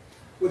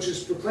 which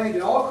is proclaimed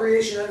in all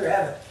creation under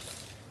heaven."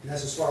 And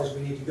that's as far as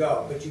we need to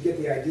go, but you get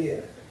the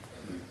idea.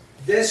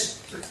 This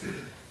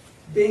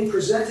being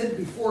presented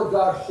before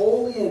God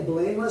holy and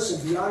blameless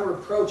and beyond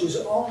reproach is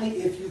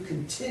only if you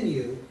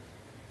continue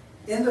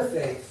in the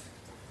faith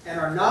and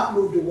are not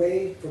moved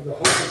away from the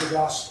hope of the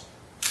gospel.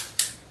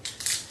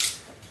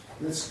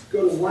 Let's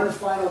go to one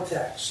final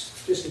text,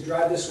 just to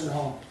drive this one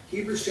home.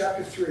 Hebrews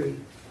chapter 3,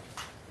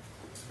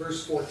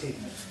 verse 14.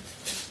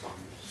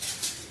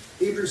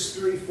 Hebrews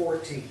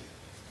 3:14.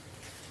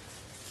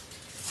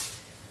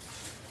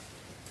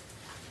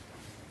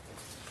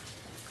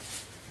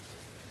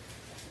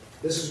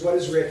 This is what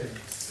is written.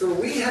 "For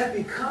we have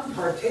become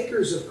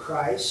partakers of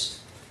Christ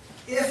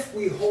if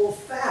we hold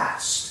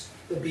fast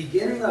the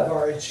beginning of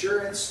our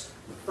assurance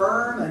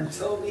firm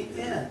until the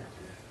end."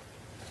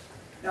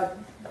 Now,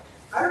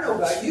 I don't know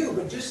about you,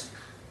 but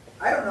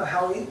I don't know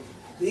how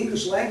the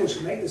English language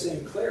can make this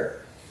any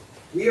clearer.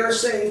 We are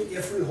saved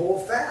if we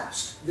hold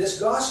fast this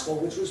gospel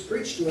which was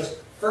preached to us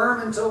firm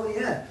until the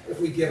end.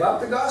 If we give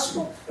up the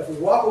gospel, if we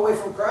walk away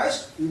from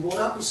Christ, we will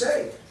not be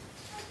saved.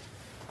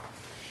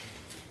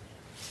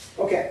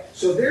 Okay,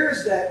 so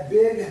there's that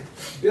big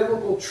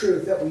biblical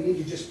truth that we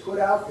need to just put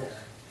out there.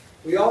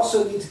 We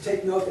also need to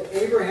take note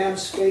that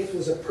Abraham's faith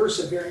was a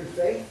persevering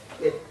faith.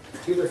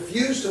 He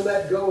refused to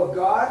let go of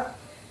God.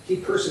 He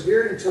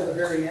persevered until the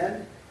very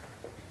end.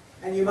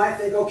 And you might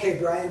think, okay,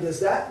 Brian, does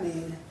that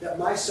mean that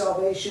my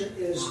salvation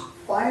is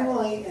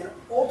finally and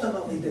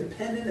ultimately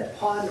dependent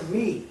upon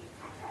me?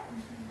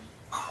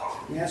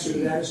 The answer to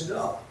that is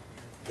no.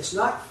 It's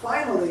not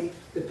finally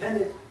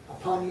dependent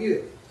upon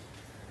you.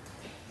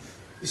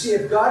 You see,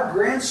 if God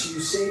grants you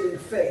saving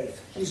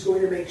faith, He's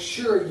going to make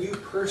sure you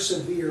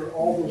persevere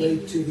all the way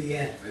to the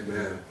end.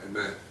 Amen.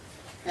 Amen.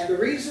 And the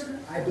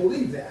reason I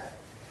believe that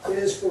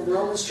is from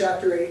Romans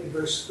chapter 8 and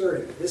verse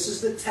 30. This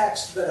is the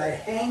text that I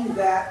hang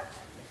that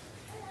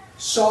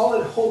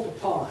solid hope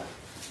upon.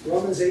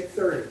 Romans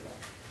 8:30.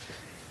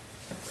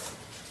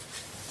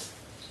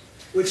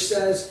 Which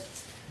says,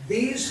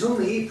 "These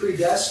whom He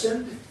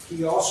predestined,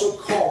 He also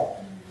called.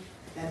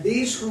 And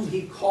these whom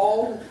He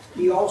called,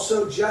 He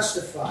also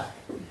justified.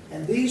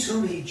 And these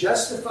whom He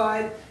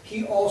justified,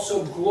 He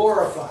also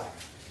glorified."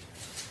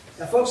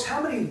 Now, folks,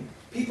 how many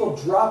people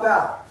drop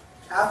out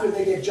after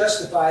they get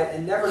justified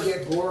and never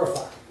get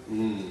glorified?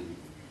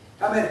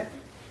 How many?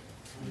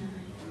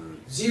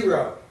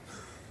 0.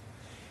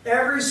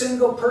 Every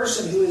single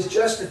person who is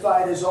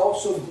justified is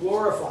also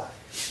glorified.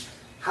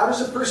 How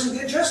does a person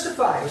get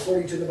justified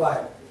according to the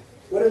Bible?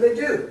 What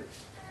do?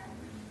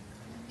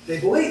 They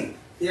believe.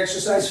 They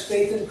exercise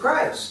faith in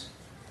Christ.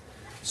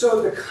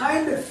 So the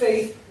kind of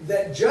faith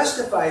that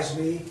justifies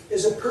me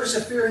is a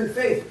persevering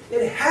faith.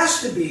 It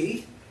has to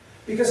be,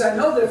 because I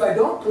know that if I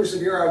don't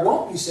persevere, I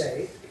won't be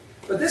saved.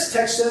 But this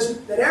text says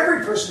that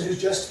every person who's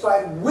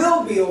justified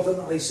will be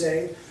ultimately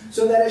saved.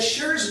 So that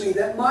assures me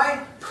that my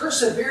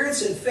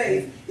perseverance in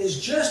faith is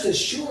just as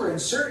sure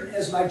and certain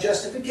as my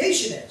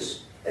justification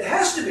is. It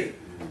has to be.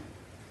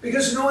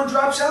 Because no one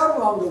drops out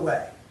along the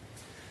way.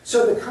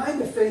 So the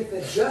kind of faith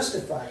that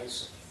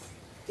justifies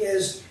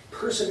is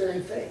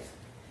persevering faith.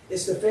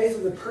 It's the faith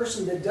of the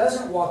person that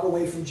doesn't walk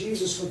away from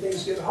Jesus when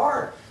things get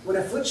hard. When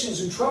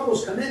afflictions and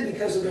troubles come in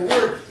because of the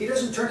Word, he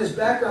doesn't turn his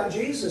back on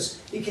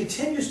Jesus. He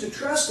continues to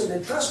trust Him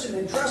and trust Him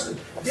and trust Him.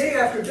 Day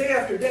after day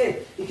after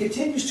day, he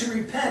continues to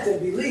repent and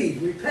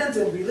believe. Repent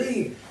and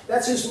believe.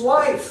 That's his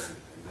life.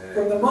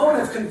 From the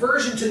moment of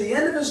conversion to the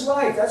end of his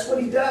life, that's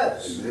what he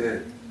does.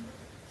 Amen.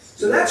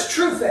 So that's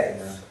true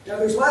faith. Now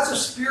there's lots of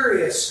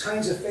spurious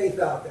kinds of faith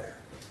out there.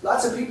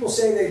 Lots of people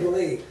say they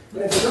believe.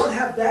 But if they don't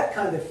have that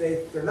kind of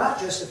faith, they're not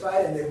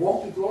justified and they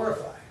won't be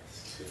glorified.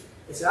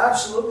 It's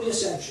absolutely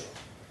essential.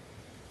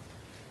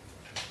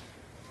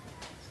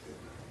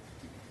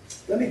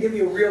 Let me give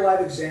you a real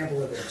life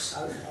example of this.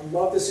 I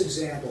love this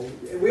example.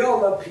 We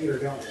all love Peter,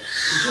 don't we?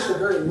 He's just a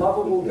very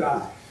lovable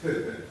guy.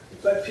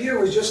 But Peter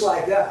was just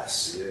like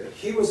us.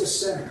 He was a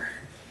sinner.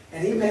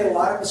 And he made a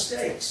lot of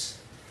mistakes.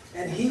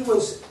 And he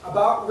was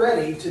about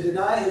ready to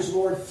deny his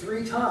Lord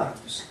 3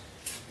 times.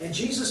 And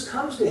Jesus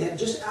comes to him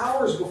just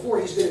hours before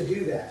he's going to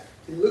do that.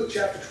 In Luke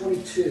chapter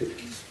 22.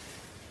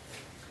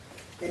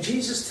 And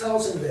Jesus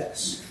tells him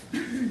this.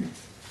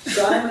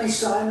 Simon,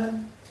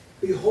 Simon,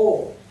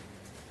 behold.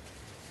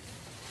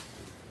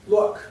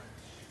 Look,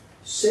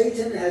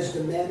 Satan has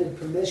demanded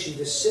permission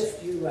to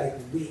sift you like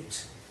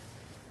wheat.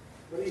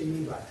 What do you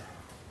mean by that?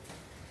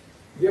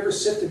 Have you ever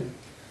sifted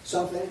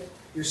something?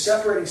 You're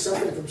separating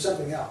something from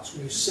something else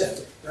when you sift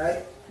it,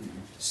 right?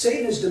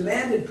 Satan has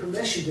demanded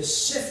permission to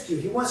sift you.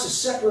 He wants to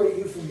separate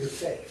you from your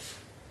faith.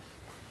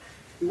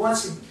 He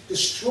wants to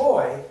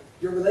destroy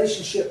your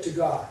relationship to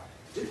God.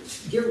 To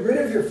get rid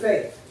of your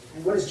faith.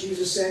 And what does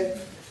Jesus say?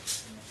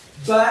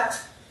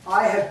 But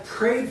I have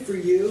prayed for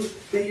you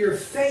that your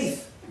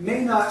faith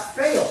may not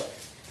fail.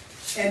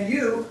 And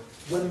you,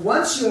 when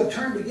once you have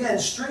turned again,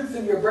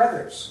 strengthen your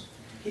brothers.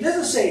 He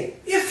doesn't say,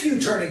 if you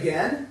turn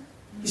again.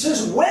 He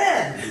says,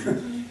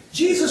 when.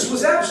 Jesus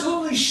was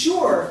absolutely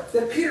sure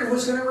that Peter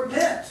was going to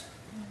repent.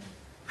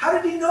 How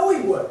did he know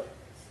he would?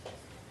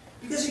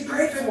 Because he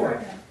prayed for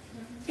him.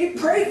 He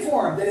prayed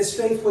for him that his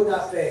faith would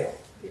not fail.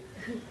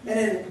 And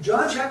in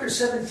John chapter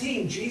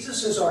 17,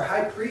 Jesus is our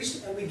high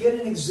priest, and we get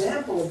an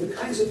example of the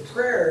kinds of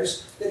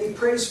prayers that he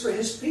prays for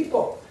his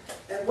people.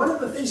 And one of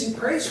the things he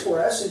prays for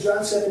us in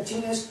John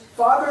 17 is,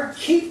 Father,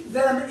 keep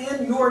them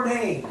in your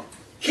name.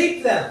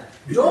 Keep them.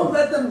 Don't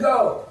let them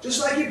go.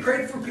 Just like he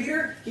prayed for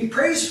Peter, he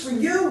prays for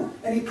you,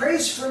 and he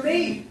prays for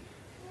me.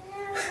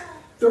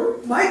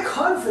 My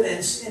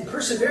confidence in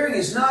persevering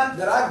is not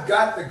that I've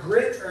got the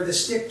grit or the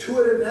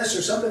stick-to-itiveness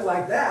or something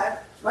like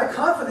that. My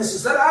confidence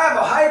is that I have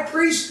a high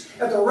priest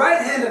at the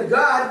right hand of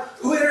God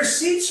who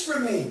intercedes for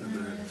me.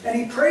 And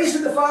he prays to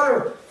the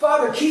Father,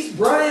 Father, keep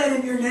Brian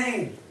in your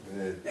name.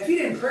 If he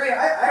didn't pray,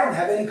 I don't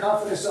have any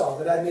confidence at all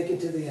that I'd make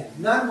it to the end.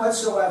 None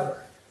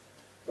whatsoever.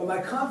 But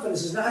my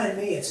confidence is not in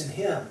me, it's in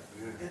him.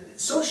 And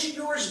so should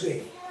yours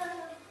be.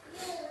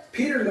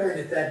 Peter learned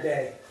it that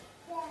day.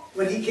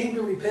 When he came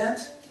to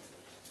repent,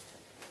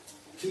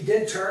 he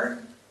did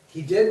turn.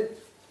 He did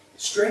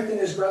strengthen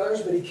his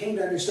brothers, but he came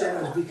to understand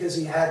it was because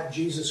he had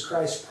Jesus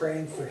Christ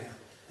praying for him.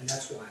 And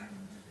that's why.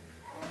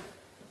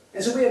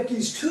 And so we have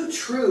these 2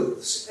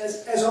 truths,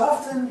 as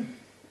often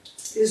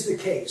is the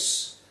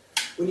case.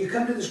 When you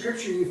come to the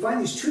Scripture, you find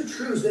these 2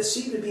 truths that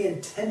seem to be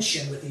in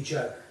tension with each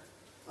other.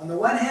 On the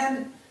one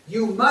hand,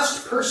 you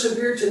must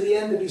persevere to the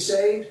end to be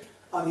saved.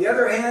 On the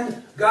other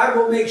hand, God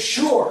will make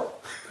sure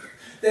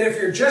that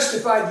if you're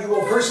justified, you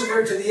will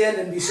persevere to the end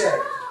and be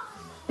saved.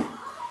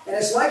 And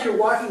it's like you're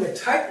walking a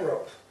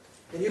tightrope.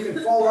 And you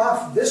can fall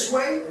off this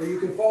way, or you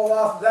can fall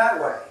off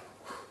that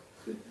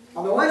way.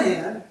 On the one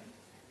hand,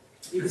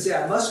 you can say,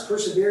 I must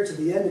persevere to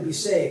the end to be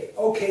saved.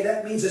 Okay,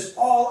 that means it's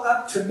all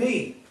up to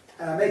me.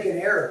 And I make an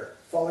error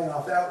falling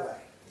off that way.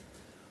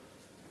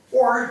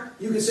 Or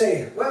you can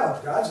say,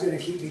 well, God's going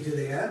to keep me to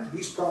the end.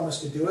 He's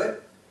promised to do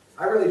it.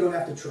 I really don't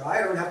have to try.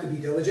 I don't have to be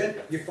diligent.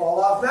 You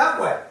fall off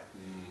that way.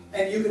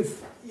 And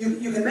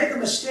you can make a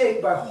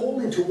mistake by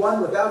holding to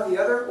one without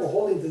the other, or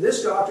holding to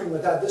this doctrine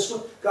without this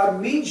one. God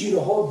needs you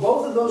to hold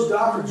both of those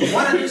doctrines,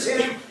 one in this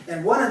hand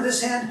and one in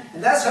this hand,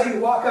 and that's how you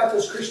walk out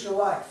this Christian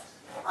life.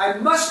 I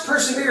must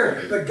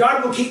persevere, but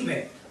God will keep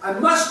me. I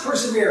must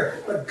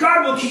persevere, but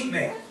God will keep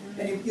me.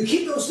 And you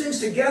keep those things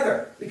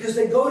together because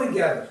they go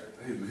together.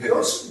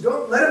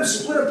 Don't let them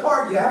split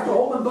apart. You have to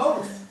hold them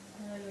both.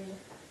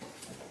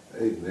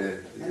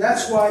 Amen. And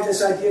that's why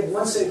this idea of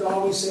once saved,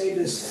 always saved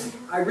is,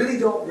 I really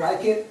don't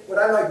like it. What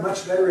I like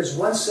much better is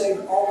once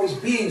saved, always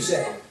being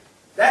saved.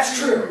 That's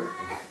true.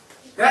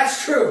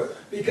 That's true.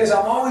 Because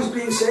I'm always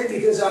being saved,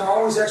 because I'm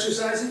always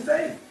exercising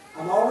faith.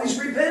 I'm always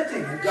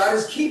repenting, and God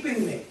is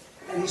keeping me.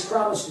 And He's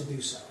promised to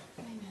do so.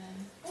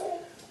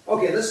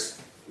 Okay,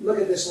 let's look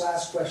at this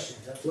last question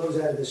that flows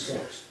out of this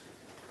text.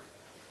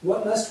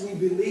 What must we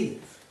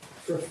believe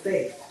for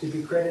faith to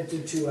be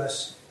credited to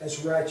us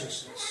as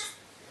righteousness?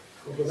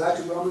 We'll go back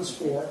to Romans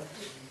 4.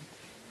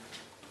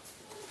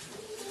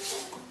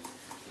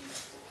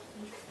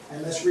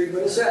 And let's read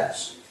what it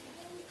says.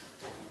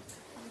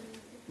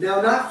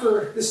 Now,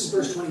 this is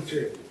verse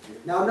 23.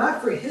 Now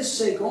not for his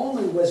sake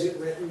only was it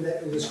written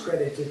that it was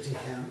credited to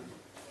him,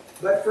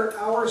 but for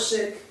our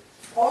sake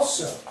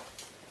also,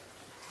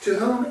 to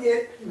whom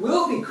it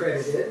will be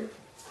credited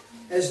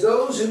as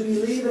those who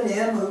believe in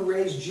him who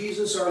raised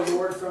Jesus our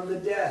Lord from the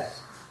dead.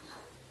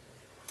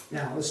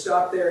 Now, let's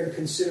stop there and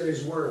consider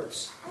his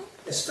words.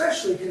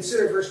 Especially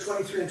consider verse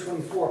 23 and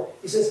 24.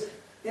 He says,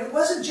 it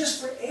wasn't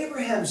just for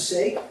Abraham's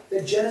sake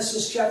that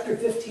Genesis chapter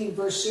 15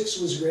 verse 6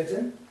 was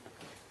written.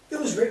 It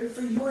was written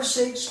for your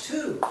sakes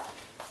too.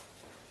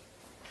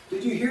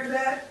 Did you hear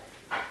that?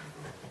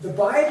 The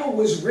Bible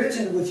was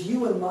written with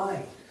you in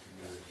mind.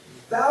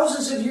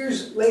 Thousands of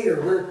years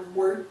later,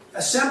 we're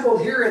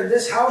assembled here in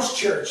this house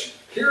church,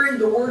 hearing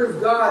the Word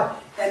of God,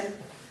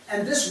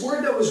 and this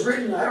Word that was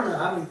written, I don't know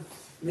how many,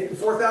 maybe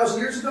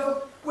 4,000 years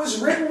ago, was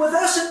written with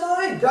us in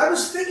mind. God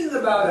was thinking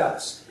about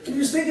us. He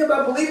was thinking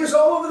about believers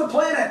all over the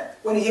planet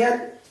when he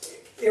had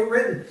it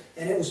written.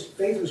 And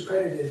faith was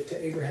credited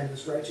to Abraham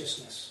as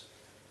righteousness.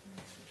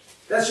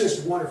 That's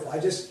just wonderful. I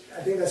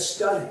think that's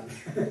stunning.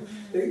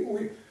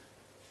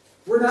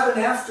 We're not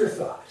an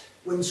afterthought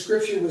when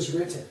Scripture was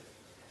written.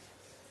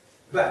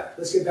 But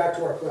let's get back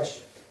to our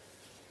question.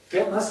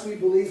 What must we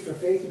believe for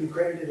faith to be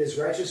credited as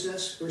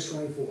righteousness? Verse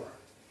 24.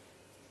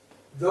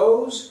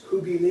 Those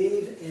who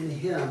believe in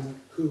him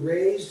who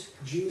raised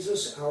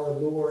Jesus our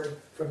Lord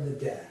from the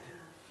dead.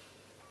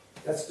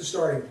 That's the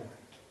starting point.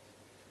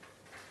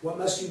 What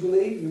must you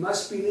believe? You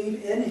must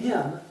believe in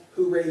him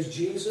who raised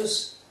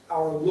Jesus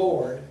our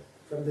Lord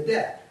from the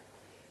dead.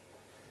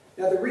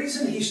 Now the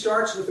reason he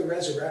starts with the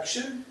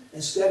resurrection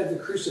instead of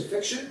the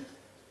crucifixion,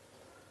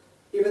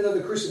 even though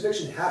the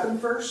crucifixion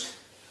happened first,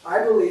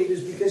 I believe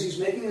is because he's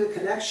making a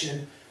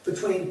connection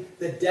between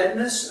the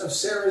deadness of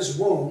Sarah's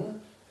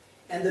womb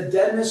and the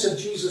deadness of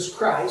Jesus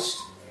Christ.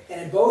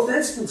 And in both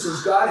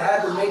instances, God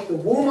had to make the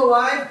womb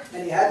alive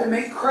and he had to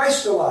make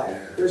Christ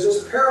alive. There's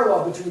this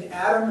parallel between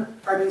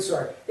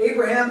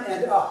Abraham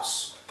and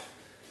us.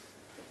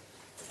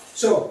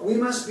 So, we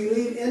must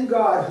believe in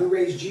God who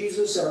raised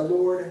Jesus our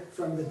Lord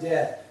from the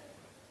dead.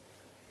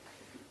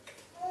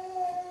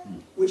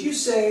 Would you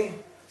say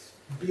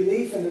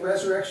belief in the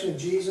resurrection of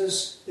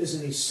Jesus is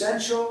an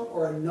essential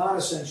or a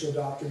non-essential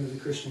doctrine of the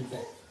Christian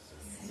faith?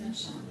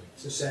 Essential.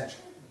 It's essential.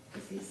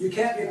 You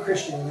can't be a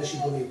Christian unless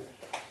you believe it.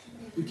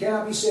 You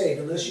cannot be saved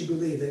unless you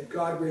believe that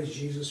God raised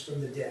Jesus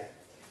from the dead.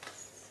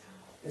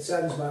 It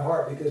saddens my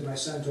heart because my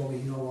son told me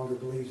he no longer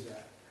believes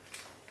that.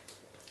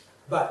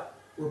 But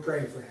we're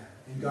praying for him,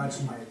 and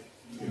God's mighty.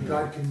 And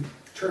God can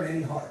turn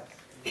any heart.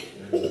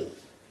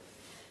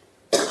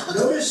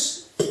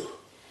 Notice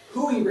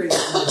who he raised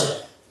from the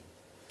dead.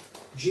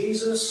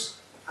 Jesus,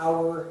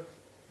 our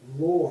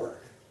Lord.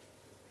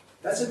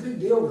 That's a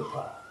big deal with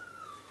Paul.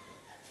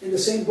 In the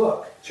same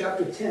book,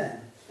 chapter 10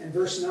 and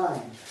verse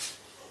 9,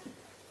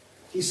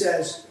 he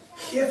says,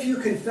 if you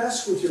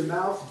confess with your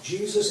mouth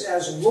Jesus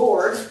as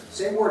Lord,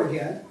 same word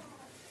again,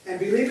 and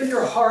believe in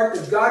your heart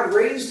that God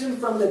raised him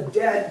from the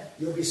dead,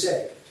 you'll be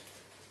saved.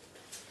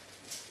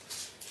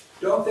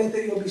 Don't think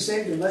that you'll be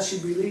saved unless you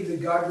believe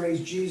that God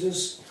raised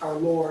Jesus, our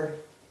Lord,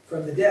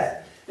 from the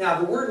dead. Now,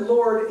 the word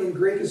Lord in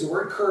Greek is the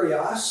word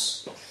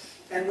kurios,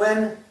 and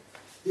when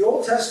the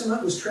Old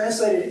Testament was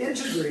translated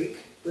into Greek,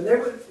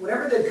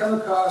 whenever they'd come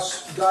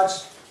across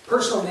God's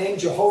personal name,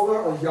 Jehovah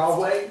or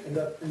Yahweh, in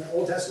the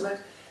Old Testament,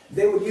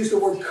 they would use the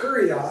word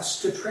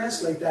kurios to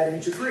translate that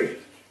into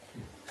Greek.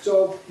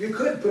 So you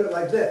could put it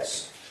like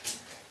this.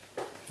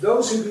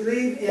 Those who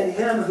believe in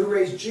him who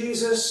raised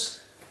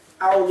Jesus,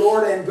 our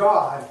Lord and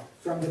God,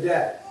 from the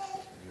dead.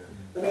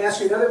 Let me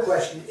ask you another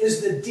question.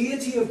 Is the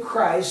deity of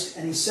Christ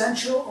an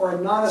essential or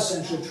a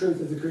non-essential truth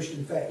of the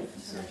Christian faith?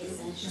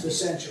 It's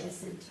essential.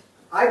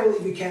 I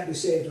believe you can't be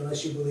saved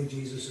unless you believe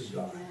Jesus is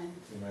God.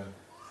 Amen.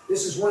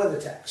 This is one of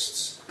the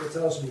texts that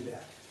tells me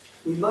that.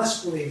 We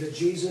must believe that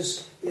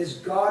Jesus is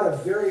God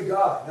of very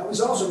God. Now,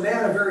 he's also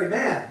man of very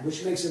man,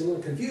 which makes it a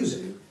little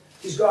confusing.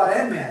 He's God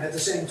and man at the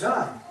same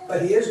time.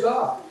 But he is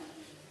God.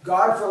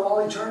 God for all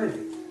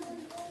eternity.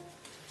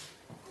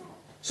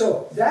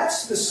 So,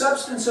 that's the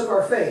substance of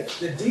our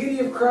faith. The deity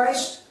of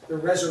Christ, the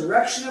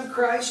resurrection of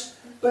Christ,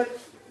 but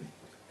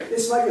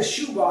it's like a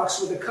shoebox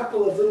with a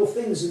couple of little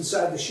things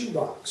inside the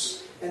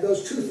shoebox. And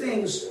those two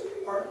things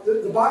are,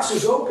 the box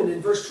is open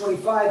in verse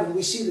 25, and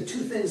we see the two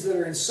things that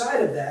are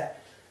inside of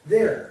that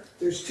there.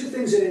 There's two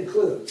things it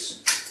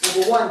includes.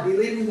 Number one,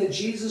 believing that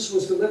Jesus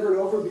was delivered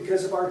over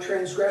because of our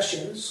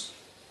transgressions.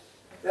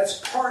 That's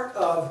part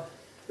of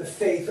the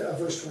faith of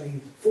verse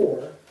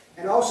 24.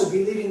 And also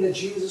believing that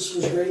Jesus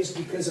was raised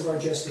because of our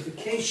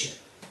justification.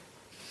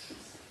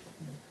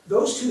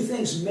 Those two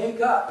things make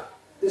up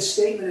this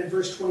statement in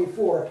verse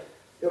 24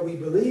 that we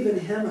believe in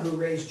him who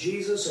raised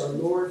Jesus, our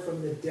Lord,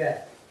 from the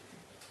dead.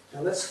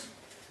 Now let's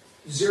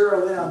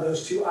zero in on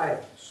those two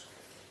items.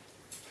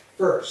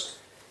 First,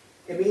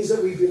 it means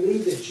that we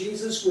believe that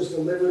Jesus was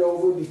delivered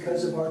over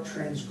because of our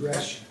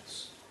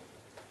transgressions.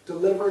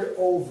 Delivered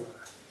over.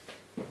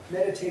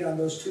 Meditate on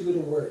those two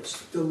little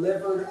words.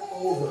 Delivered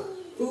over.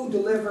 Who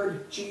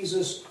delivered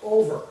Jesus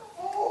over?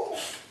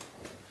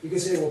 You can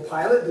say, well,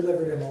 Pilate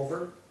delivered him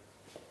over.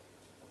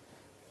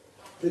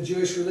 The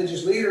Jewish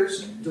religious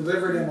leaders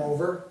delivered him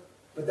over,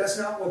 but that's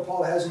not what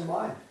Paul has in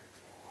mind.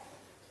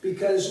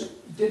 Because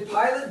did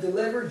Pilate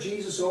deliver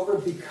Jesus over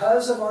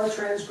because of our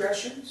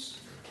transgressions?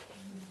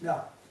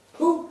 No.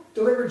 Who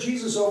delivered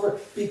Jesus over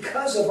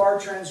because of our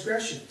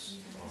transgressions?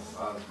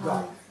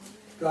 God.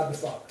 God the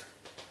Father.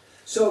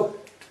 So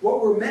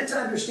what we're meant to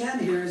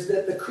understand here is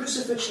that the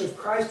crucifixion of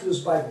Christ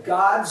was by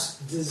God's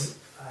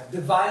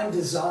divine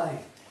design.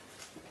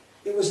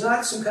 It was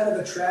not some kind of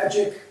a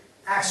tragic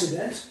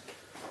accident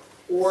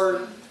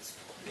or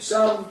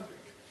some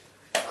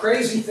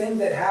crazy thing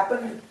that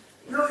happened.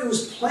 No, it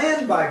was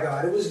planned by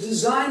God. It was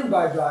designed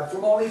by God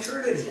from all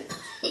eternity.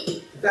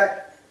 In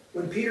fact,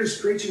 when Peter's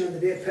preaching on the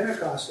day of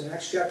Pentecost in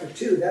Acts chapter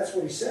 2, that's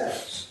what he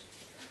says.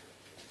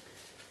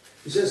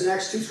 He says in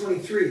Acts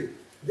 2:23,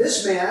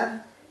 "This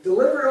man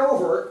delivered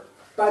over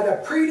by the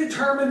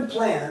predetermined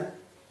plan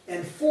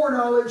and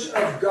foreknowledge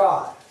of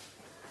God,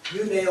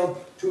 you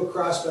nailed to a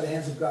cross by the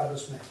hands of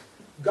godless men."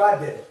 God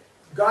did it.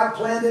 God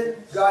planned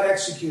it. God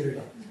executed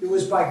it. It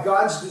was by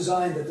God's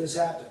design that this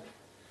happened.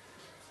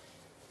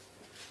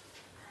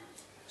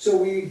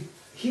 So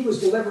he was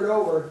delivered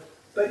over,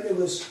 but it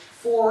was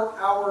for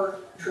our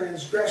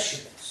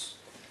transgressions.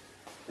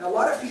 Now, a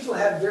lot of people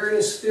have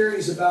various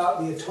theories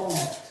about the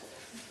atonement.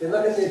 They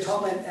look at the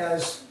atonement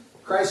as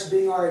Christ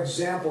being our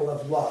example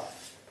of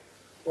love,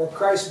 or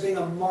Christ being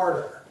a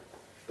martyr.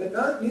 But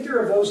neither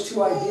of those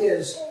two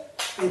ideas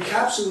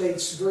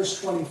encapsulates verse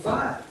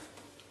 25,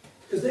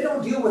 because they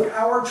don't deal with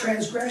our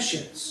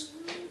transgressions.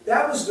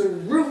 That was the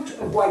root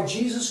of why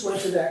Jesus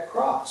went to that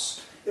cross.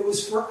 It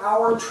was for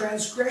our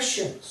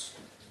transgressions.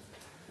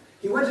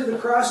 He went to the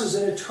cross as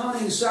an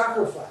atoning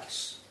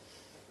sacrifice,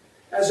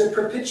 as a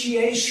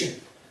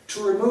propitiation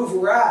to remove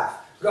wrath.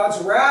 God's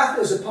wrath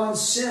is upon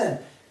sin.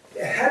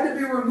 It had to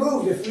be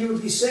removed if we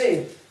would be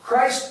saved.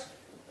 Christ,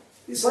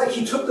 it's like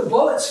he took the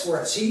bullets for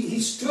us. He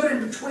stood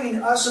in between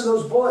us and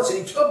those bullets,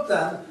 and he took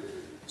them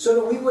so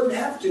that we wouldn't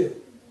have to.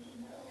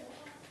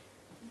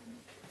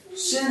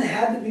 Sin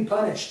had to be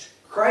punished.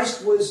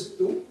 Christ was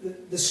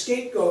the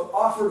scapegoat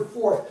offered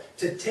forth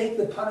to take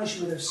the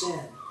punishment of sin.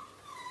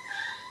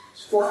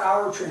 It's for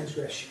our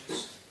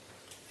transgressions.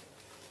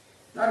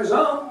 Not his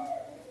own,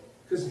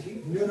 because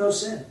he knew no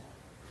sin.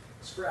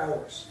 It's for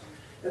ours.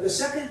 Now the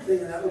second thing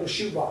in that little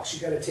shoebox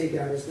you got to take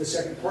out is the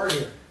second part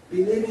here.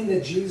 Believing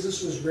that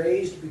Jesus was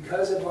raised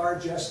because of our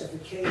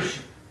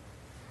justification.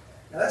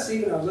 Now that's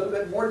even a little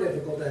bit more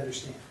difficult to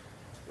understand.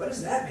 What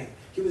does that mean?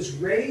 He was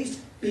raised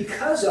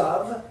because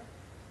of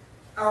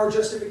our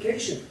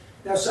justification.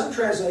 Now some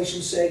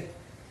translations say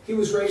he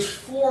was raised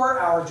for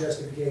our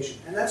justification,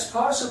 and that's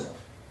possible.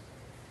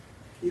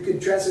 You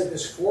could translate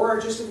this for our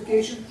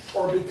justification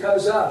or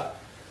because of.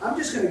 I'm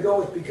just going to go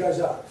with because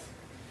of.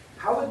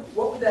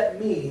 What would that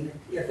mean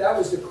if that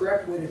was the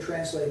correct way to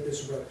translate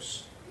this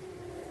verse?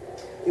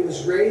 He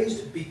was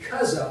raised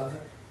because of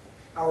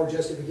our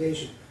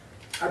justification.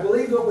 I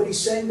believe that what he's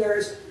saying there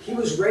is he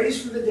was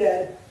raised from the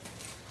dead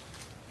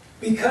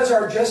because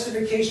our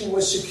justification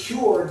was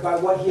secured by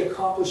what he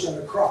accomplished on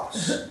the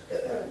cross.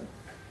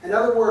 In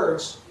other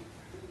words,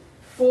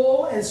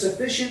 full and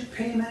sufficient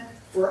payment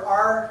for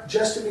our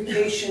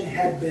justification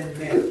had been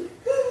made.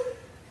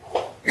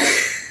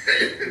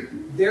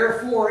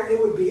 Therefore,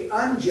 it would be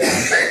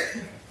unjust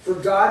for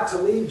God to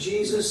leave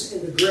Jesus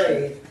in the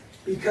grave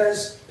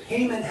because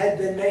payment had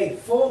been made,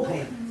 full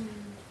payment.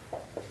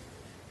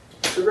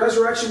 The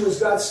resurrection was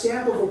God's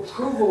stamp of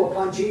approval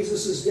upon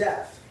Jesus'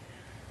 death.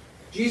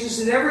 Jesus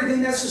did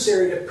everything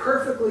necessary to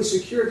perfectly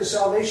secure the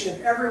salvation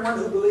of everyone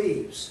who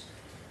believes.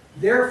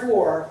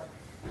 Therefore,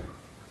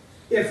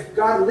 if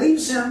God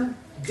leaves him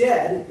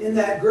dead in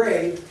that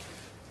grave,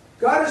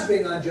 God is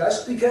being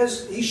unjust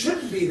because he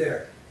shouldn't be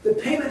there. The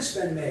payment's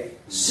been made.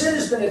 Sin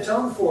has been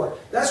atoned for.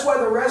 That's why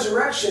the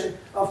resurrection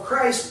of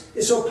Christ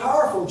is so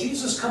powerful.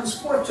 Jesus comes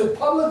forth to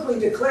publicly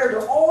declare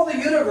to all the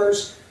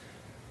universe,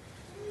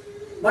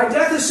 my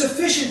death is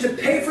sufficient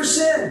to pay for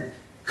sin.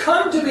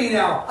 Come to me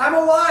now. I'm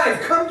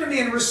alive. Come to me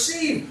and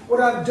receive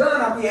what I've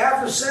done on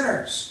behalf of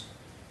sinners.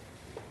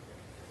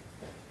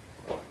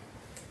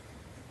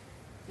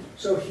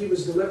 So he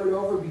was delivered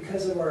over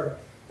because of our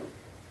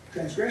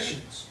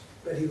transgressions.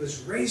 But he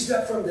was raised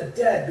up from the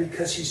dead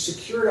because he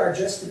secured our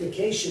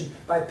justification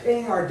by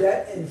paying our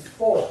debt in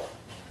full.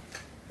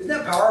 Isn't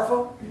that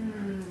powerful?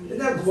 Isn't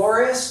that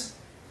glorious?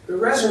 The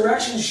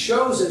resurrection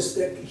shows us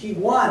that he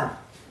won.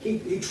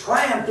 He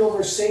triumphed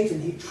over Satan.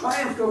 He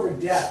triumphed over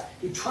death.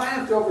 He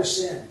triumphed over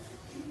sin.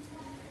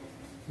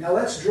 Now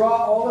let's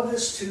draw all of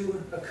this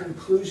to a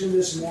conclusion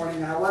this morning.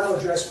 And I want to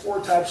address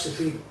 4 types of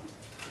people.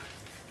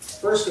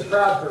 First, the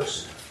proud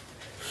person.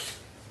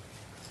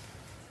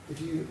 If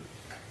you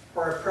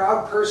are a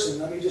proud person,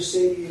 let me just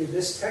say to you,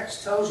 this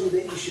text tells you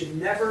that you should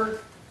never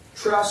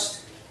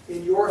trust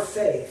in your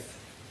faith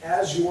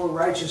as your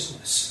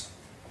righteousness.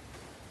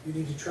 You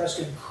need to trust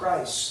in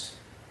Christ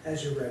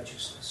as your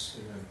righteousness.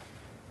 Amen.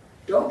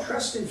 Don't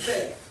trust in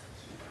faith.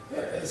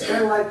 It's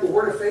kind of like the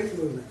Word of Faith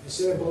movement.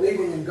 Instead of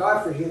believing in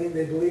God for healing,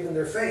 they believe in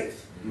their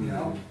faith. You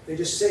know, they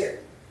just say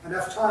it.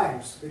 enough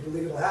times, they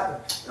believe it'll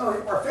happen.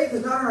 No, our faith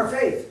is not in our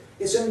faith.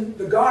 It's in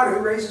the God who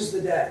raises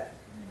the dead.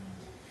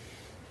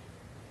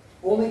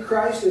 Only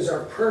Christ is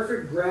our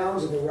perfect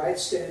grounds of a right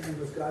standing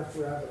with God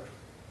forever.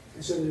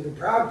 And so to the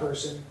proud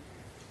person,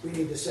 we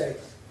need to say,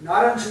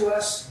 not unto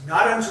us,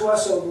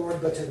 O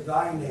Lord, but to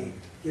thy name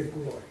give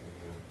glory.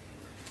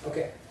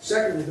 Okay,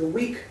 secondly, the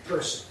weak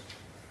person.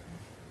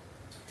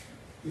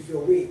 You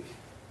feel weak.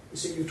 You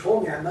say, you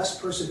told me I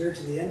must persevere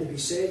to the end to be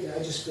saved, and I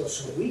just feel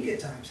so weak at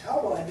times.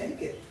 How will I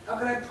make it? How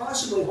can I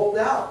possibly hold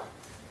out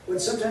when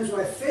sometimes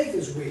my faith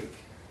is weak?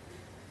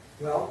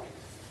 Well,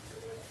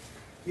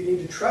 you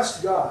need to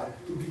trust God,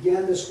 who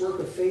began this work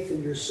of faith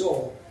in your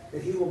soul,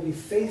 that he will be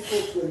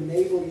faithful to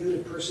enable you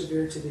to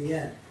persevere to the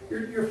end.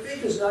 Your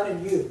faith is not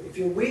in you. If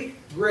you're weak,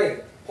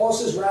 great. Paul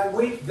says, when I'm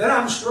weak, then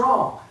I'm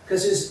strong.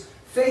 Because his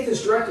faith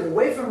is directed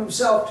away from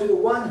himself to the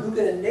one who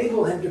can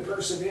enable him to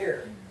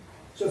persevere.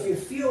 So if you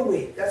feel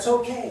weak, that's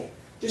okay.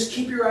 Just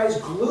keep your eyes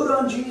glued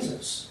on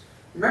Jesus.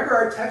 Remember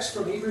our text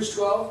from Hebrews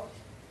 12?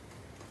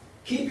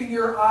 Keeping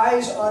your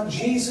eyes on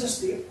Jesus,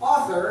 the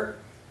author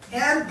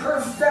and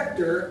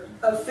perfecter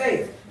of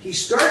faith. He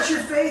starts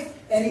your faith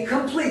and he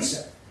completes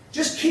it.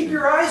 Just keep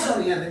your eyes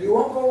on him and you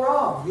won't go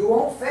wrong. You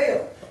won't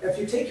fail. If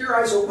you take your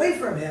eyes away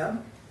from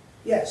him,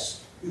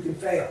 yes, you can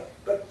fail.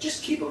 But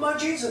just keep them on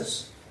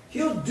Jesus.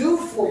 He'll do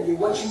for you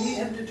what you need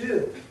him to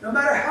do, no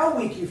matter how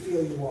weak you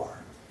feel you are.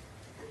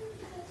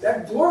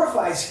 That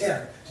glorifies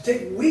him, to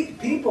take weak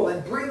people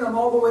and bring them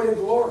all the way to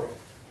glory.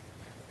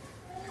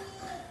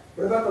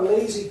 What about the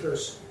lazy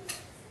person?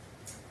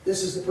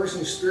 This is the person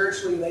who's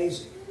spiritually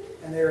lazy.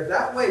 And they're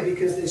that way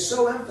because they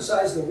so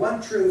emphasize the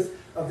one truth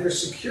of their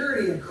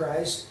security in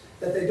Christ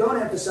that they don't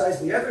emphasize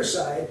the other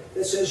side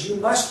that says you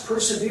must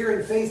persevere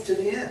in faith to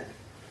the end.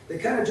 They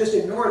kind of just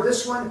ignore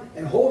this one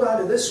and hold on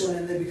to this one,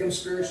 and they become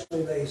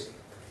spiritually lazy.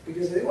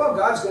 Because they think, well,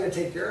 God's going to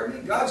take care of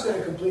me. God's going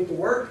to complete the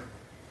work.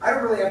 I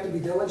don't really have to be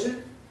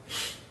diligent.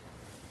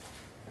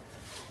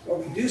 But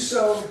we do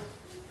so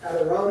at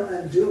our own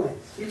undoing.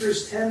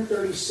 Hebrews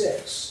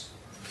 10:36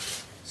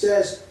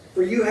 says,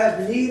 for you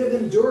have need of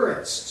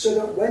endurance, so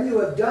that when you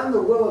have done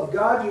the will of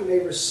God, you may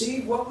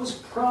receive what was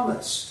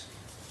promised.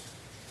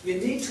 You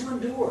need to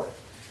endure.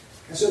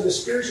 And so the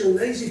spiritually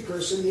lazy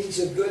person needs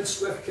a good,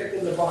 swift kick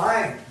in the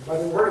behind by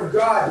the Word of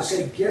God to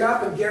say, get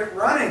up and get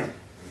running.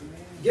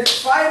 Get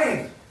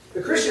fighting.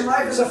 The Christian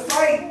life is a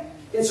fight.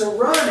 It's a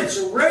run. It's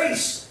a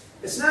race.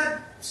 It's not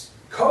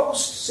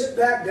coast, sit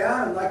back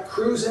down and like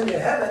cruise into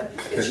heaven.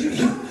 It's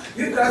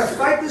you've got to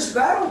fight this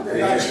battle that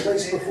God has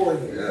placed before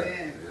you.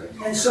 Yeah.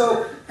 And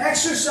so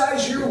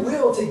exercise your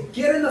will to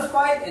get in the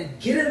fight and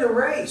get in the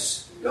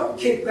race. Don't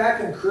kick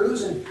back and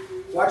cruise and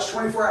watch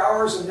 24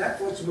 hours of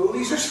Netflix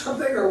movies or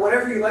something, or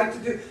whatever you like to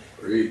do.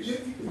 Preach.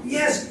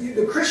 Yes,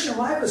 the Christian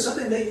life is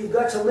something that you've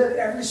got to live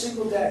every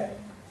single day.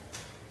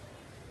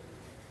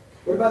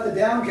 What about the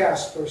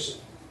downcast person?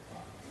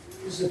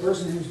 This is the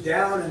person who's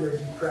down and they're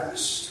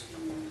depressed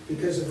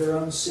because of their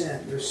own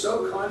sin. They're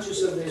so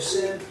conscious of their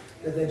sin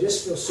that they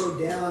just feel so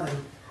down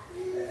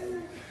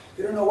and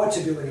they don't know what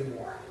to do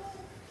anymore.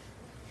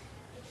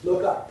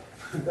 Look up.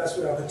 That's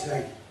what I would tell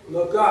you.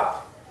 Look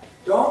up.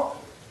 Don't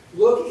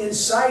look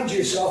inside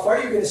yourself. All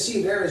you're going to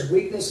see there is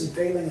weakness and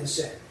failing and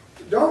sin.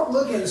 Don't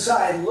look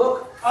inside.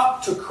 Look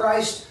up to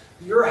Christ,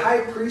 your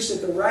high priest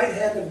at the right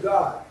hand of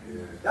God.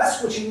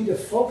 That's what you need to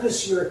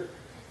focus your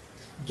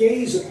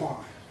gaze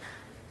upon.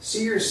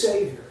 See your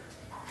Savior,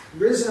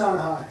 risen on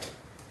high.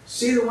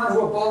 See the one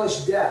who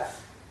abolished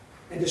death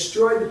and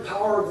destroyed the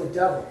power of the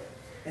devil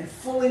and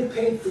fully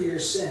paid for your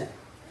sin.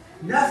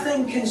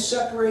 Nothing can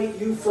separate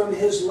you from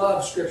his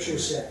love, Scripture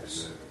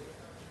says.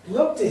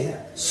 Look to him,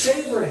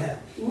 savor him,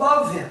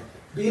 love him,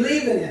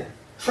 believe in him,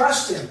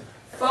 trust him,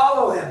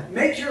 follow him.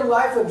 Make your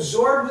life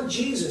absorbed with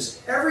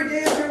Jesus. Every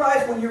day of your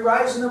life when you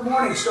rise in the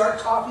morning, start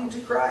talking to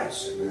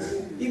Christ.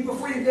 Even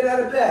before you get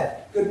out of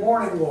bed, good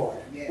morning, Lord.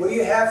 What do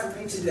you have for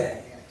me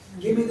today?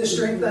 Give me the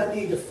strength I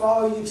need to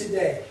follow you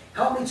today.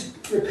 Help me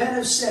to repent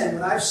of sin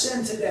when I've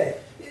sinned today.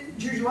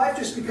 Your life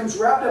just becomes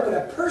wrapped up in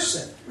a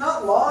person,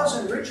 not laws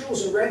and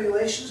rituals and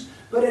regulations,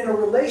 but in a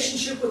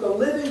relationship with a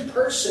living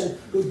person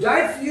who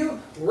died for you,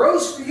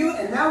 rose for you,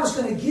 and now is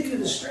going to give you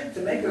the strength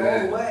to make it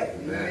all the way.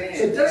 Amen.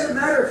 So it doesn't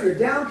matter if you're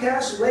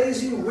downcast,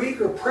 lazy, weak,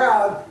 or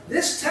proud.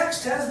 This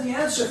text has the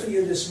answer for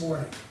you this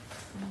morning.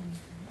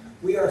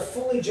 We are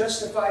fully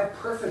justified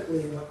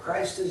perfectly in what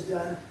Christ has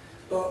done,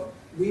 but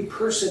we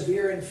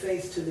persevere in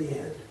faith to the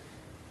end.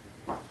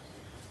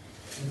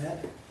 Amen?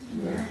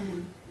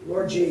 Amen.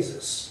 Lord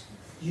Jesus,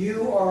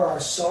 you are our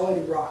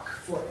solid rock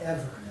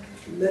forever.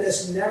 Let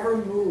us never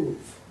move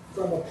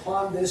from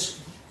upon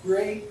this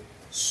great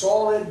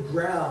solid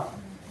ground.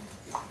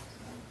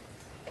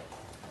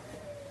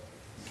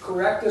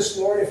 Correct us,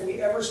 Lord, if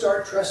we ever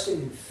start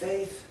trusting in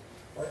faith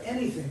or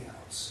anything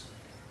else.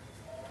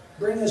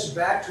 Bring us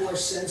back to our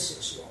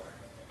senses, Lord.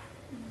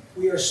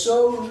 We are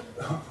so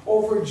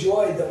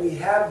overjoyed that we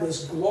have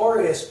this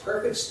glorious,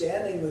 perfect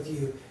standing with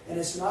you, and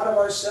it's not of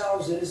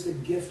ourselves, it is the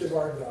gift of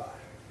our God.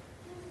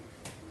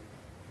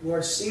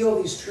 Lord,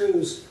 seal these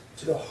truths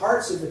to the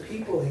hearts of the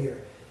people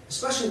here.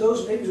 especially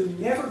those maybe who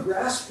never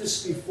grasped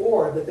this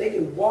before, that they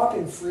can walk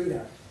in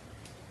freedom.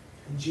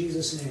 In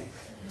Jesus' name,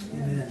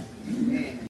 amen.